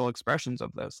sexual expressions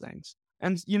of those things.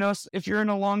 And, if you're in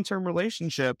a long-term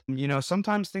relationship,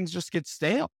 sometimes things just get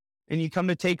stale and you come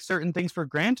to take certain things for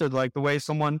granted, like the way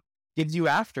someone gives you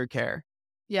aftercare.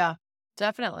 Yeah,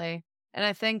 definitely. And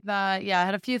I think that, yeah, I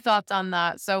had a few thoughts on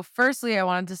that. So, firstly, I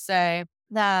wanted to say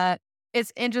that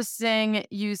it's interesting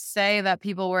you say that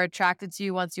people were attracted to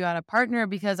you once you had a partner,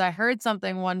 because I heard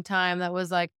something one time that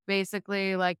was like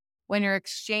basically like when you're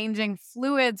exchanging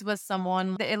fluids with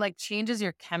someone, it like changes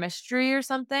your chemistry or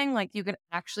something. Like you can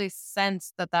actually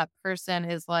sense that that person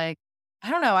is like, I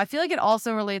don't know. I feel like it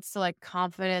also relates to like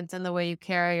confidence in the way you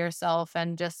carry yourself,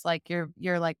 and just like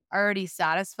you're like already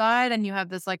satisfied and you have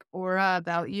this like aura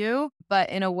about you,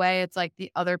 but in a way it's like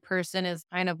the other person is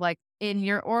kind of like in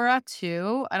your aura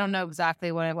too. I don't know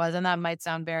exactly what it was, and that might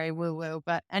sound very woo woo,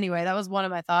 but anyway, that was one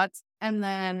of my thoughts. And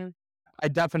then I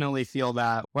definitely feel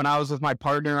that when I was with my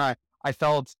partner, I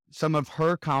felt some of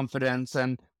her confidence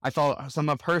and I felt some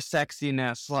of her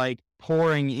sexiness like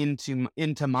pouring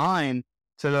into mine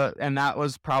and that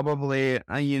was probably,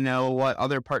 what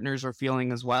other partners are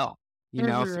feeling as well. Feeling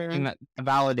Mhm. that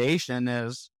validation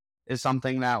is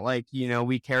something that like,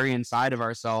 we carry inside of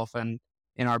ourselves and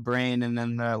in our brain. And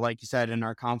then like you said, in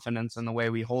our confidence and the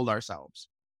way we hold ourselves.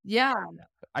 Yeah.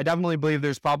 I definitely believe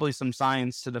there's probably some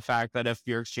science to the fact that if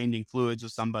you're exchanging fluids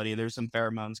with somebody, there's some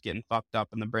pheromones getting fucked up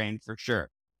in the brain for sure.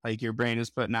 Like your brain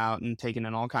is putting out and taking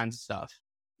in all kinds of stuff.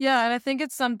 Yeah, and I think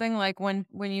it's something like when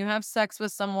you have sex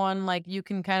with someone, like you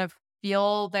can kind of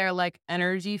feel their like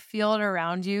energy field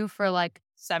around you for like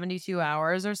 72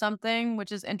 hours or something,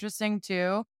 which is interesting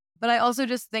too. But I also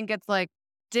just think it's like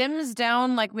dims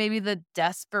down like maybe the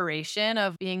desperation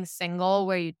of being single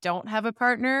where you don't have a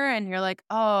partner and you're like,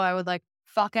 "Oh, I would like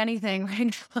fuck anything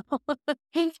right now."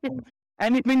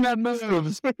 Anything that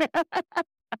moves.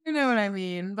 You know what I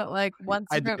mean? But like once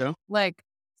I you're do. like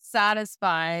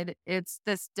satisfied, it's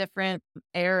this different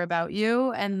air about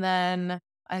you. And then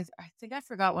I think I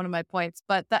forgot one of my points,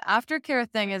 but the aftercare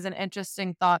thing is an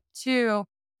interesting thought too,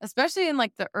 especially in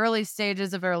like the early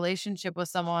stages of a relationship with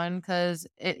someone, because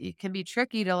it can be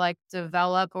tricky to like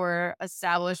develop or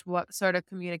establish what sort of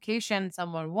communication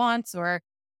someone wants, or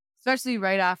especially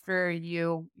right after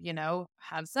you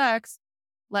have sex.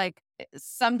 Like,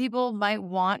 some people might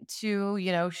want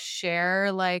to,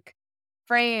 share like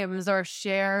frames or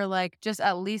share like just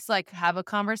at least like have a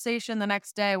conversation the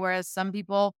next day. Whereas some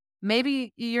people,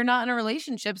 maybe you're not in a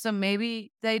relationship, so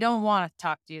maybe they don't want to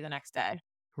talk to you the next day.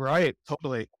 Right.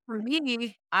 Totally. For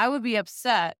me, I would be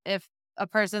upset if a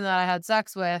person that I had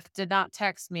sex with did not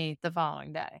text me the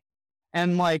following day.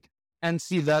 And like, and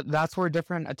see that's where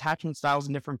different attachment styles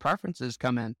and different preferences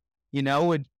come in.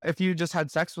 If you just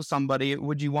had sex with somebody,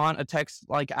 would you want a text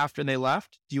like after they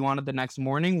left? Do you want it the next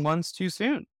morning? One's too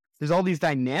soon. There's all these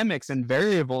dynamics and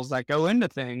variables that go into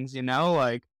things,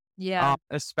 like, Yeah.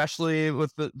 especially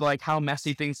with like how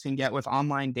messy things can get with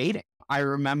online dating. I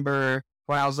remember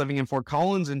when I was living in Fort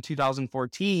Collins in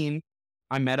 2014,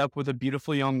 I met up with a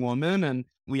beautiful young woman and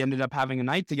we ended up having a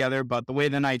night together. But the way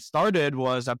the night started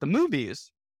was at the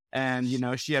movies. And,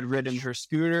 she had ridden her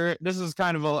scooter. This is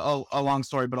kind of a long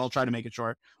story, but I'll try to make it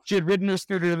short. She had ridden her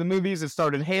scooter to the movies. It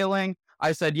started hailing.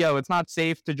 I said, yo, it's not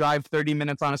safe to drive 30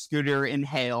 minutes on a scooter in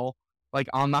hail, like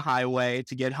on the highway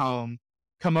to get home.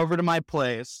 Come over to my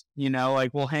place,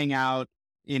 like we'll hang out,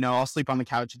 I'll sleep on the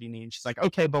couch if you need. She's like,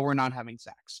 okay, but we're not having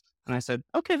sex. And I said,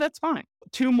 okay, that's fine.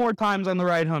 Two more times on the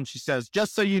ride home, she says,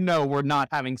 just so you know, we're not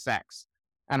having sex.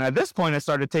 And at this point, I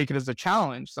started taking it as a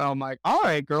challenge. So I'm like, all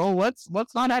right, girl, let's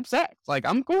not have sex. Like,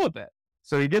 I'm cool with it.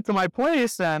 So you get to my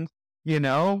place and,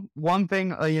 one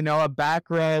thing, a back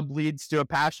rub leads to a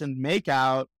passionate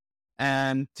makeout.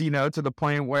 And, to the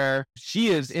point where she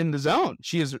is in the zone.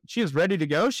 She is ready to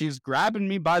go. She's grabbing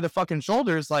me by the fucking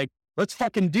shoulders, like, let's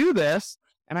fucking do this.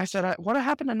 And I said, what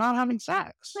happened to not having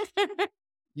sex?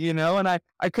 And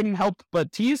I couldn't help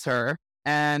but tease her.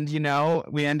 And,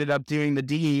 we ended up doing the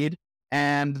deed.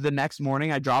 And the next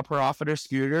morning I drop her off at her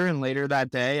scooter. And later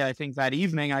that day, I think that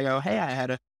evening, I go, hey, I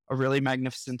had a really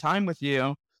magnificent time with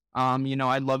you.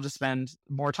 I'd love to spend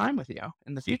more time with you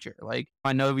in the future. Like,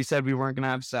 I know we said we weren't going to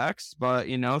have sex, but,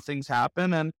 things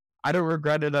happen and I don't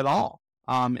regret it at all.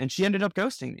 And she ended up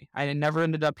ghosting me. I never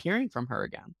ended up hearing from her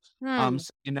again. Hmm.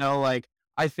 So, like,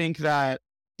 I think that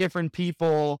different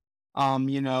people,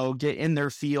 get in their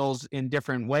feels in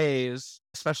different ways,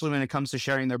 especially when it comes to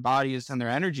sharing their bodies and their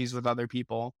energies with other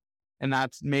people. And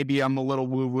that's maybe I'm a little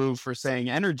woo woo for saying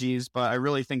energies, but I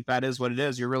really think that is what it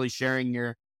is. You're really sharing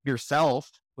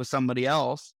yourself with somebody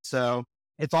else. So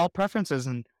it's all preferences.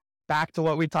 And back to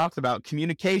what we talked about,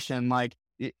 communication, like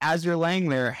as you're laying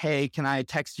there, hey, can I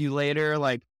text you later?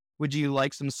 Like, would you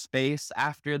like some space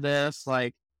after this?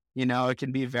 Like, it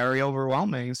can be very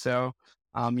overwhelming. So,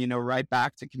 right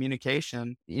back to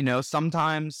communication.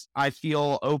 Sometimes I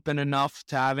feel open enough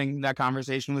to having that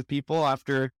conversation with people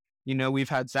after, we've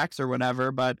had sex or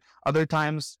whatever, but other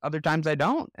times I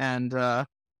don't. And,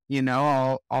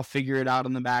 I'll figure it out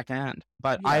on the back end.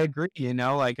 But I Yeah. agree,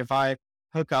 like if I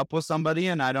hook up with somebody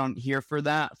and I don't hear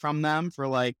from them for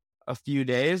like a few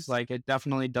days, like it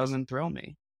definitely doesn't thrill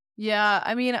me. Yeah,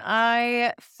 I mean,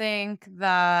 I think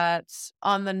that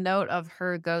on the note of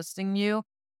her ghosting you,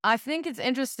 I think it's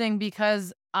interesting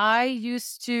because I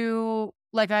used to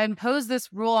I imposed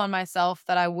this rule on myself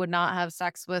that I would not have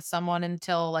sex with someone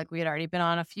until we had already been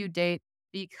on a few dates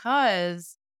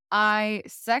because I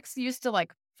sex used to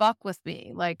fuck with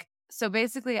me. So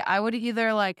basically I would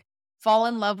either fall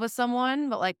in love with someone,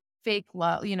 but fake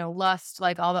love, lust,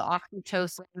 all the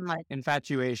oxytocin,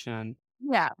 Infatuation.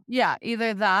 yeah, yeah,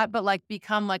 either that, but,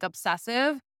 become,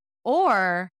 obsessive,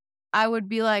 or I would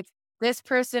be like, "This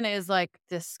person is,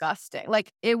 disgusting."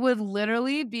 It would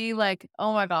literally be like,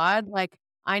 "Oh my god,"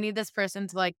 "I need this person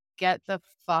to, get the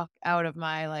fuck out of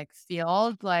my,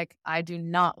 field." "I do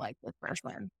not like this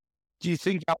person." Do you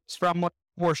think that was from like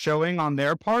poor showing on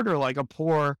their part or like a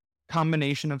poor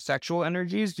combination of sexual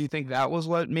energies? Do you think that was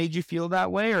what made you feel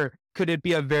that way? Or could it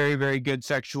be a very, very good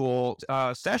sexual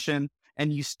session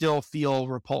and you still feel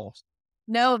repulsed?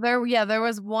 No, there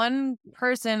was one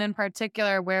person in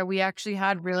particular where we actually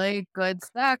had really good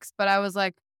sex, but I was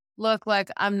like, "Look,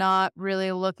 I'm not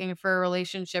really looking for a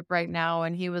relationship right now."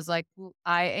 And he was like,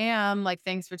 "I am.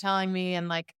 Thanks for telling me."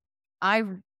 And I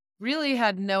really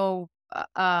had no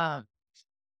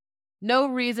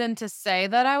reason to say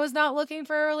that I was not looking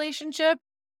for a relationship.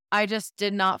 I just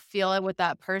did not feel it with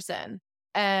that person.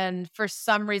 And for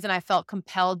some reason I felt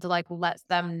compelled to let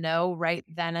them know right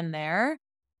then and there.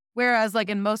 Whereas,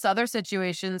 in most other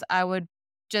situations, I would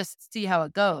just see how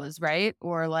it goes, right?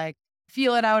 Or,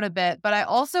 feel it out a bit. But I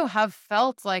also have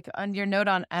felt, on your note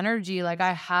on energy,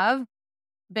 I have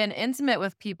been intimate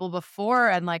with people before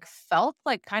and, felt,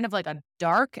 kind of like a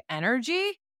dark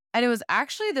energy, and it was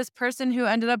actually this person who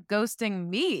ended up ghosting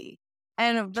me.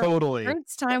 And the Totally.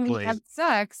 first time we Totally. had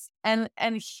sex,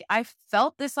 I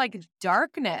felt this,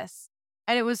 darkness,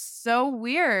 and it was so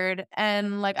weird,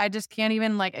 and, I just can't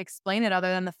even, explain it other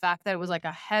than the fact that it was,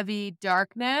 a heavy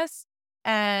darkness,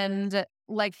 and,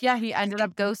 yeah, he ended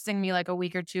up ghosting me, a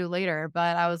week or 2 later,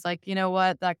 but I was like, "You know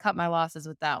what? That cut my losses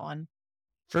with that one."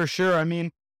 For sure. I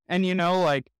mean, and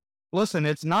like, listen,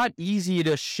 it's not easy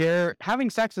to share.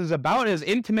 Having sex is about as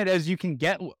intimate as you can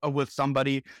get with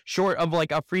somebody, short of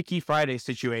like a Freaky Friday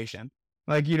situation.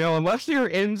 Like, unless you're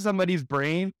in somebody's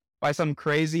brain by some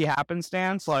crazy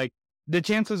happenstance, like the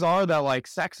chances are that like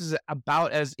sex is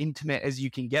about as intimate as you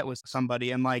can get with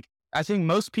somebody. And like, I think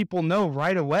most people know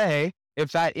right away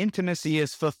if that intimacy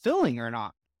is fulfilling or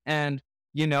not. And,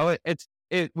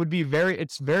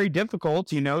 it's very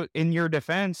difficult, in your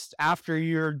defense after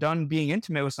you're done being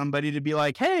intimate with somebody to be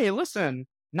like, hey, listen,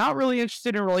 not really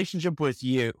interested in a relationship with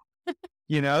you,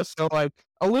 So like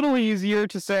a little easier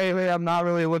to say, hey, I'm not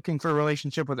really looking for a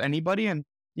relationship with anybody. And,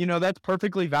 that's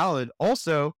perfectly valid.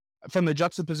 Also, from the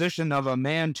juxtaposition of a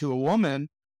man to a woman,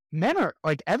 men are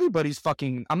like everybody's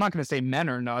fucking, I'm not going to say men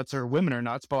are nuts or women are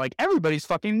nuts, but like everybody's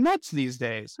fucking nuts these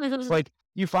days. It's like,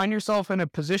 you find yourself in a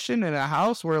position in a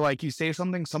house where like you say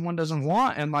something someone doesn't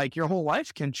want and like your whole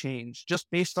life can change just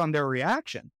based on their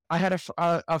reaction. I had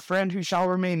a friend who shall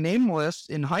remain nameless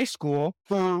in high school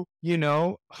who,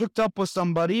 hooked up with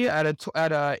somebody at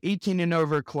a 18 and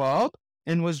over club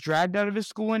and was dragged out of his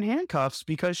school in handcuffs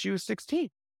because she was 16,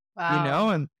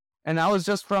 Wow. and that was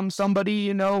just from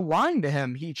somebody, lying to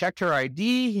him. He checked her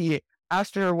ID. He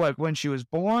asked her when she was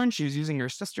born. She was using her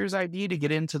sister's ID to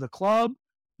get into the club.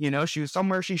 She was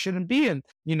somewhere she shouldn't be. And,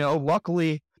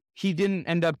 luckily he didn't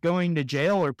end up going to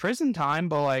jail or prison time.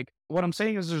 But like, what I'm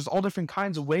saying is there's all different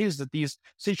kinds of ways that these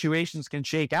situations can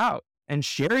shake out, and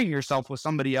sharing yourself with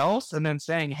somebody else and then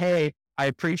saying, hey, I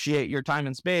appreciate your time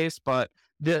and space, but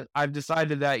I've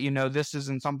decided that, this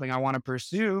isn't something I want to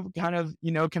pursue, kind of,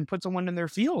 can put someone in their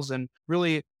feels and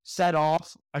really set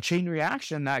off a chain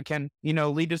reaction that can,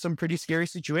 lead to some pretty scary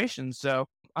situations. So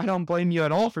don't blame you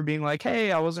at all for being like,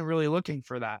 hey, I wasn't really looking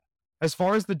for that. As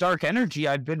far as the dark energy,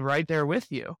 I've been right there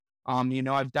with you.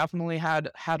 I've definitely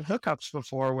had hookups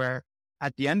before where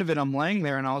at the end of it, I'm laying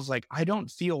there and I was like, I don't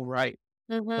feel right.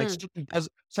 Like Mhm.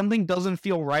 something doesn't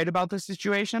feel right about this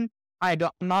situation. I'm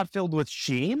not filled with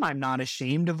shame. I'm not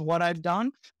ashamed of what I've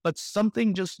done, but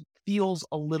something just feels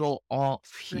a little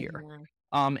off here. Mhm.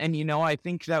 I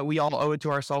think that we all owe it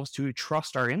to ourselves to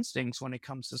trust our instincts when it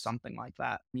comes to something like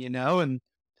that, and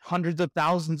hundreds of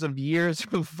thousands of years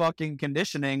of fucking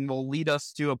conditioning will lead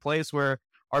us to a place where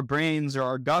our brains or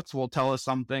our guts will tell us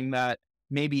something that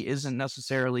maybe isn't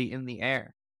necessarily in the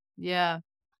air. Yeah,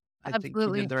 I think you did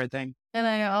absolutely. the right thing. And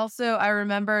I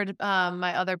remembered,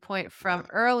 my other point from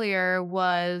earlier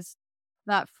was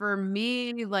that for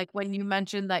me, like, when you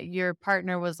mentioned that your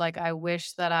partner was like, "I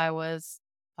wish that I was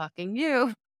fucking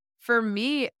you." For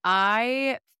me,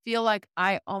 I feel like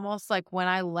I almost like when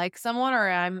I like someone or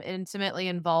I'm intimately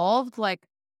involved, like,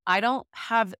 I don't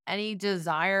have any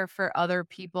desire for other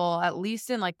people, at least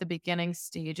in, like, the beginning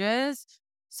stages.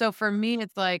 So for me,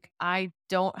 it's like I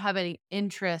don't have any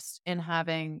interest in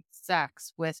having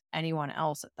sex with anyone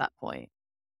else at that point.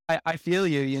 I feel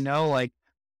you, like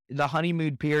the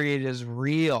honeymoon period is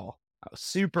real,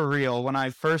 super real. When I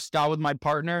first got with my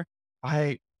partner,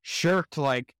 I shirked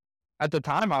like at the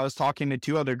time I was talking to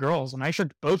two other girls and I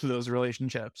shirked both of those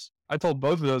relationships. I told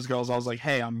both of those girls, I was like,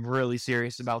 hey, I'm really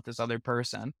serious about this other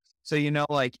person. So,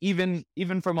 like even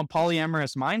from a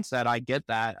polyamorous mindset, I get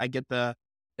that. I get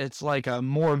it's like a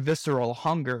more visceral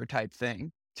hunger type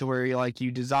thing to where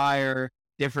you desire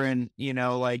different,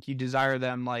 like you desire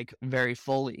them like very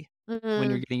fully when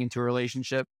you're Mhm. getting into a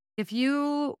relationship. If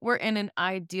you were in an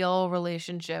ideal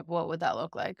relationship, what would that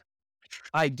look like?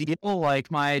 Ideal, like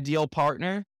my ideal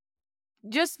partner.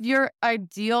 Just your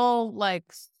ideal,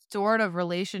 like, sort of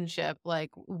relationship. Like,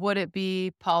 would it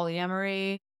be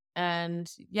polyamory?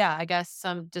 And yeah, I guess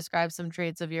describe some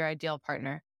traits of your ideal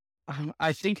partner.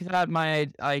 I think that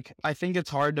I think it's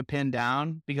hard to pin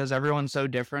down because everyone's so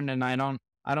different, and I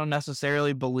don't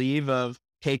necessarily believe of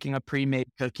taking a pre-made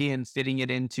cookie and fitting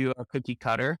it into a cookie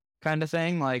cutter kind of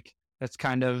thing. Like that's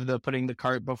kind of the putting the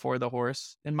cart before the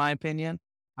horse, in my opinion.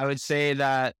 I would say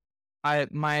that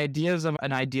my ideas of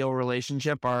an ideal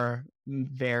relationship are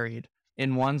varied.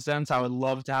 In one sense, I would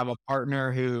love to have a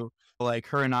partner who like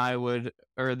her and I would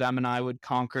or them and I would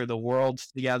conquer the world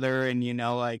together and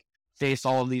like face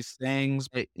all of these things.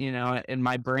 In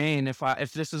my brain, if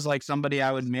this is like somebody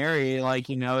I would marry, like,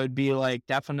 it'd be like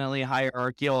definitely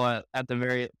hierarchical at the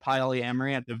very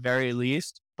polyamory at the very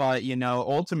least. But,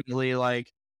 ultimately,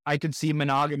 like I could see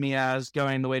monogamy as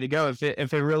going the way to go. If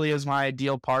it really is my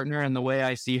ideal partner and the way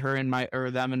I see her in my or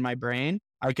them in my brain,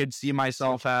 I could see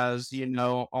myself as,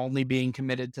 only being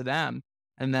committed to them.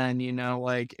 And then,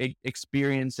 like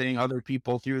experiencing other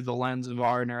people through the lens of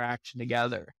our interaction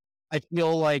together. I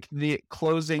feel like the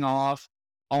closing off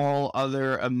all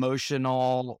other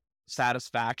emotional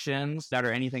satisfactions that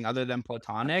are anything other than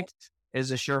platonic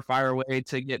is a surefire way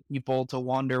to get people to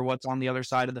wonder what's on the other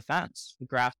side of the fence. The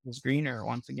grass is greener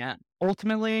once again.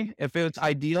 Ultimately, if it's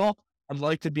ideal, I'd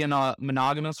like to be in a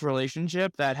monogamous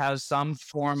relationship that has some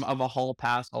form of a hall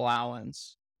pass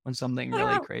allowance when something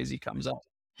really crazy comes up.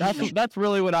 That's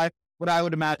really what I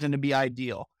would imagine to be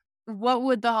ideal. What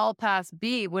would the hall pass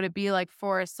be? Would it be like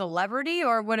for a celebrity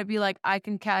or would it be like I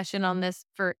can cash in on this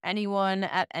for anyone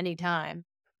at any time?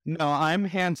 No, I'm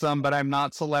handsome, but I'm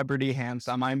not celebrity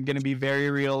handsome. I'm gonna be very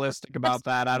realistic That's about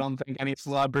that. I don't think any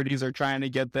celebrities are trying to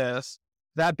get this.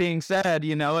 That being said,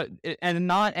 and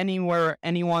not anyone,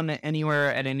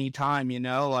 anywhere at any time,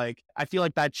 like I feel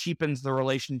like that cheapens the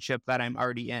relationship that I'm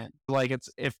already in. Like it's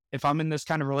if I'm in this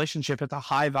kind of relationship, it's a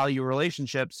high value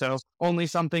relationship. So only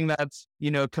something that's,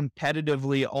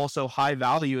 competitively also high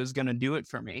value is gonna do it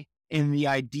for me. In the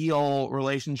ideal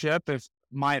relationship, if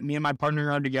me and my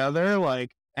partner are together, like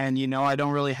and I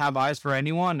don't really have eyes for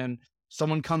anyone and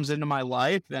someone comes into my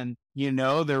life and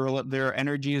their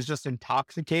energy is just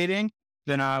intoxicating,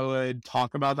 then I would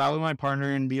talk about that with my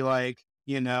partner and be like,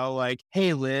 like,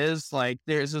 hey Liz, like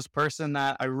there's this person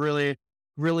that I really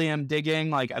really am digging,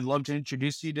 like I'd love to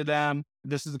introduce you to them.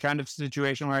 This is the kind of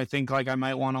situation where I think like I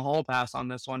might want to hall pass on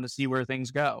this one to see where things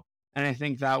go. And I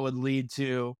think that would lead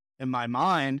to, in my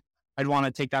mind, I'd want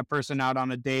to take that person out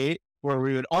on a date where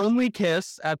we would only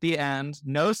kiss at the end,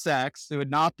 no sex. It would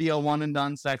not be a one and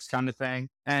done sex kind of thing,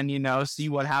 and see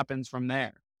what happens from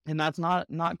there. And that's not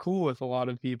cool with a lot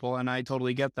of people, and I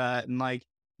totally get that. And like,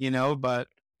 but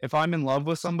if I'm in love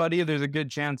with somebody, there's a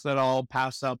good chance that I'll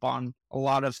pass up on a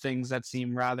lot of things that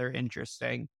seem rather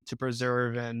interesting to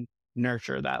preserve and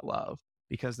nurture that love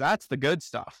because that's the good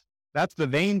stuff. That's the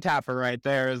vein tapper right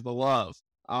there is the love.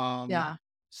 Yeah.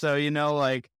 So,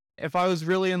 like if I was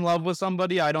really in love with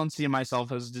somebody, I don't see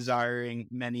myself as desiring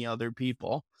many other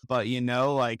people. But,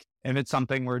 like if it's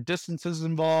something where distance is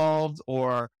involved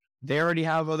or they already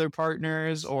have other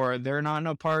partners or they're not in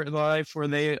a part of life where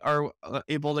they are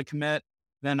able to commit,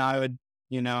 then I would,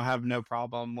 have no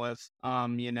problem with,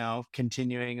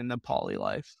 continuing in the poly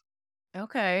life.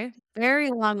 Okay. Very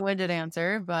long-winded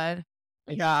answer, but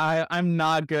Yeah, I'm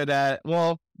not good at,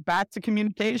 well, back to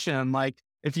communication. Like,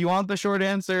 if you want the short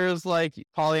answers, like,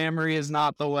 polyamory is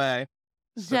not the way.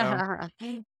 So, yeah.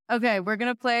 Okay, we're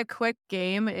gonna play a quick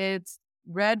game. It's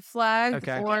red flag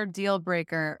okay. or deal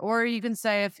breaker. Or you can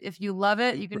say if you love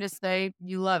it, you can just say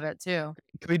you love it too.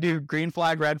 Can we do green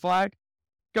flag, red flag?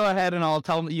 Go ahead and I'll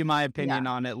tell you my Yeah. opinion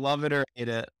on it. Love it or hate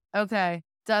it. Okay.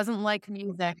 Doesn't like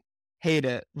music. Hate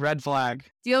it. Red flag.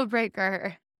 Deal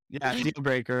breaker. Yeah, deal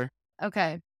breaker.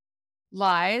 Okay.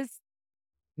 Lies.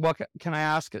 What can I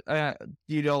ask?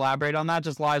 You to elaborate on that?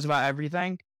 Just lies about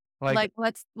everything? Like, Like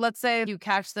let's say you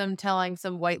catch them telling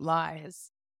some white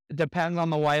lies. it depends on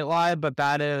the white lie, but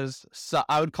that is,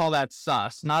 I would call that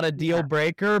sus. Not a deal Yeah.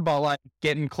 breaker, but like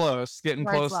getting Red close to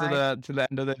flag. the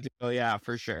end of the deal. Yeah,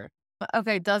 for sure.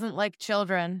 Okay, doesn't like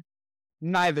children.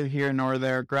 Neither here nor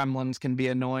there. Gremlins can be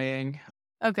annoying.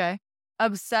 Okay.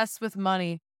 Obsessed with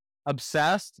money.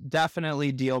 Obsessed,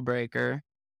 definitely deal breaker.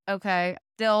 Okay.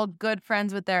 Still good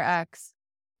friends with their ex.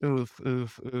 Oof,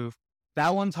 oof, oof.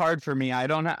 That one's hard for me. I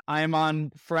don't. I'm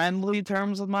on friendly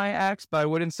terms with my ex, but I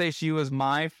wouldn't say she was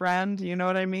my friend. You know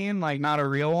what I mean? Like not a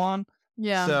real one.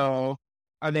 Yeah. So,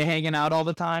 are they hanging out all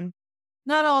the time?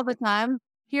 Not all the time.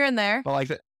 Here and there. But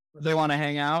like they want to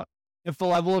hang out. If the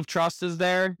level of trust is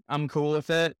there, I'm cool with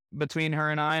it between her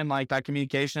and I, and like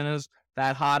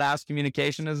that hot ass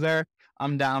communication is there.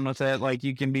 I'm down with it. Like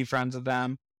you can be friends with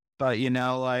them, but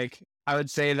like I would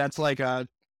say that's like a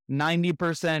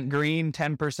 90% green,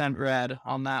 10% red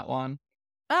on that one.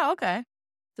 Oh, okay.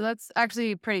 So that's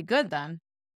actually pretty good then.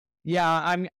 Yeah,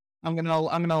 I'm gonna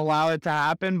allow it to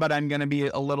happen, but I'm gonna be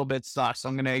a little bit sus.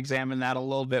 I'm gonna examine that a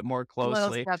little bit more A little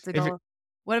closely. If skeptical.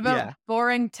 What about yeah,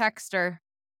 boring texter?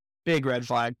 big red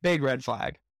flag, big red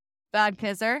flag. Bad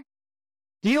kisser?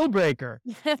 Deal breaker.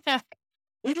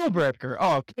 Deal breaker.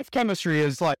 Oh, if chemistry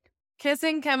is like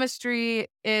Kissing chemistry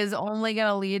is only going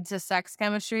to lead to sex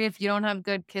chemistry. If you don't have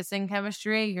good kissing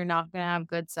chemistry, you're not going to have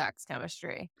good sex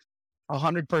chemistry.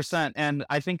 100%. And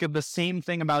I think of the same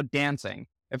thing about dancing.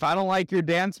 If I don't like your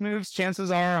dance moves, chances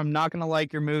are I'm not going to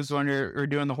like your moves when you're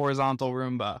doing the horizontal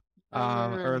Roomba, or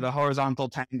Mm, the horizontal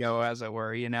tango, as it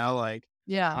were. Like,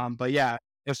 yeah. but yeah,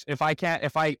 if I can't,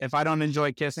 if I don't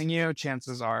enjoy kissing you,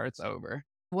 chances are it's over.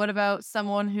 What about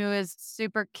someone who is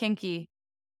super kinky?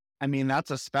 I mean, that's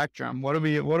a spectrum. What are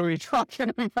we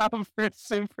talking about for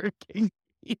super king?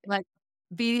 Like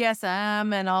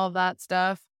BDSM and all of that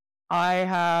stuff? I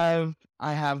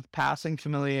have passing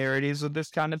familiarities with this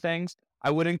kind of things. I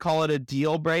wouldn't call it a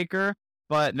deal breaker,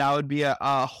 but that would be a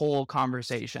whole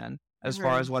conversation as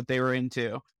far as Mhm. what they were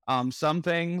into. Some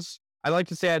things I like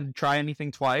to say I'd try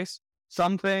anything twice.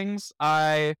 Some things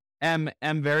I am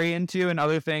very into, and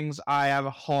other things I have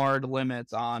hard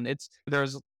limits on.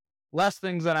 There's less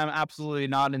things that I'm absolutely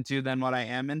not into than what I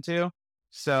am into.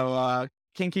 So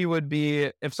kinky would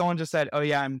be, if someone just said, "Oh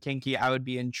yeah, I'm kinky," I would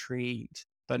be intrigued,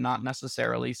 but not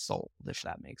necessarily sold, if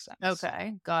that makes sense.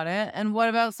 Okay, got it. And what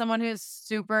about someone who's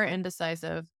super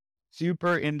indecisive?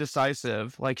 Super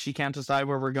indecisive, like she can't decide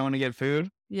where we're going to get food.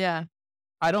 Yeah.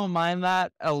 I don't mind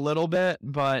that a little bit,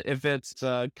 but if it's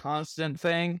a constant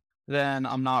thing, then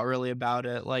I'm not really about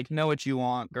it. Like, know what you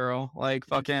want, girl. Like,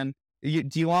 fucking, do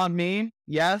you want me?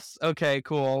 Yes. Okay,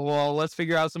 cool. Well, let's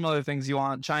figure out some other things you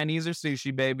want. Chinese or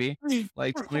sushi, baby.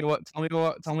 Like, tell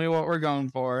me what we're going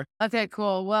for. Okay,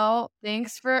 cool. Well,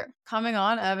 thanks for coming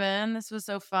on, Evan. This was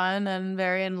so fun and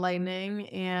very enlightening.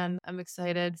 And I'm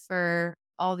excited for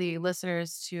all the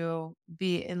listeners to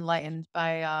be enlightened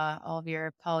by all of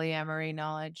your polyamory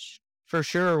knowledge. For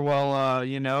sure. Well,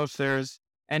 if there's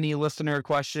any listener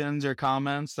questions or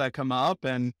comments that come up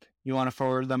and you want to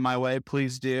forward them my way,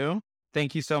 please do.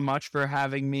 Thank you so much for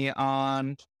having me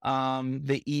on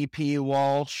the EP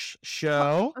Walsh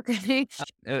show. Okay.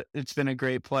 It's been a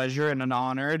great pleasure and an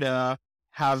honor to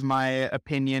have my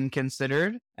opinion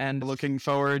considered, and looking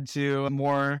forward to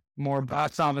more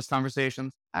box office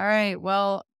conversations. All right.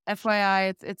 Well,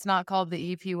 FYI, it's not called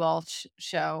the EP Walsh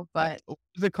show, but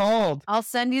What's it called? I'll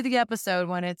send you the episode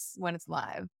when it's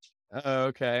live. Oh,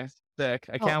 okay. Sick.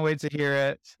 I Oh, can't wait to hear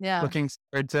it. yeah. Looking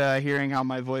forward to hearing how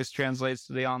my voice translates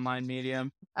to the online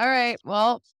medium. All right.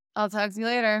 Well, I'll talk to you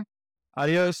later.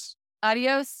 Adios.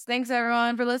 Adios. Thanks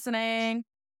everyone for listening.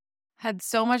 Had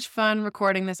so much fun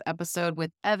recording this episode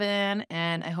with Evan,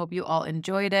 and I hope you all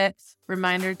enjoyed it.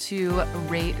 Reminder to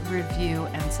rate, review,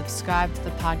 and subscribe to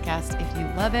the podcast if you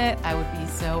love it. I would be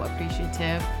so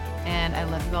appreciative, and I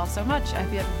love you all so much. I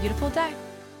hope you have a beautiful day.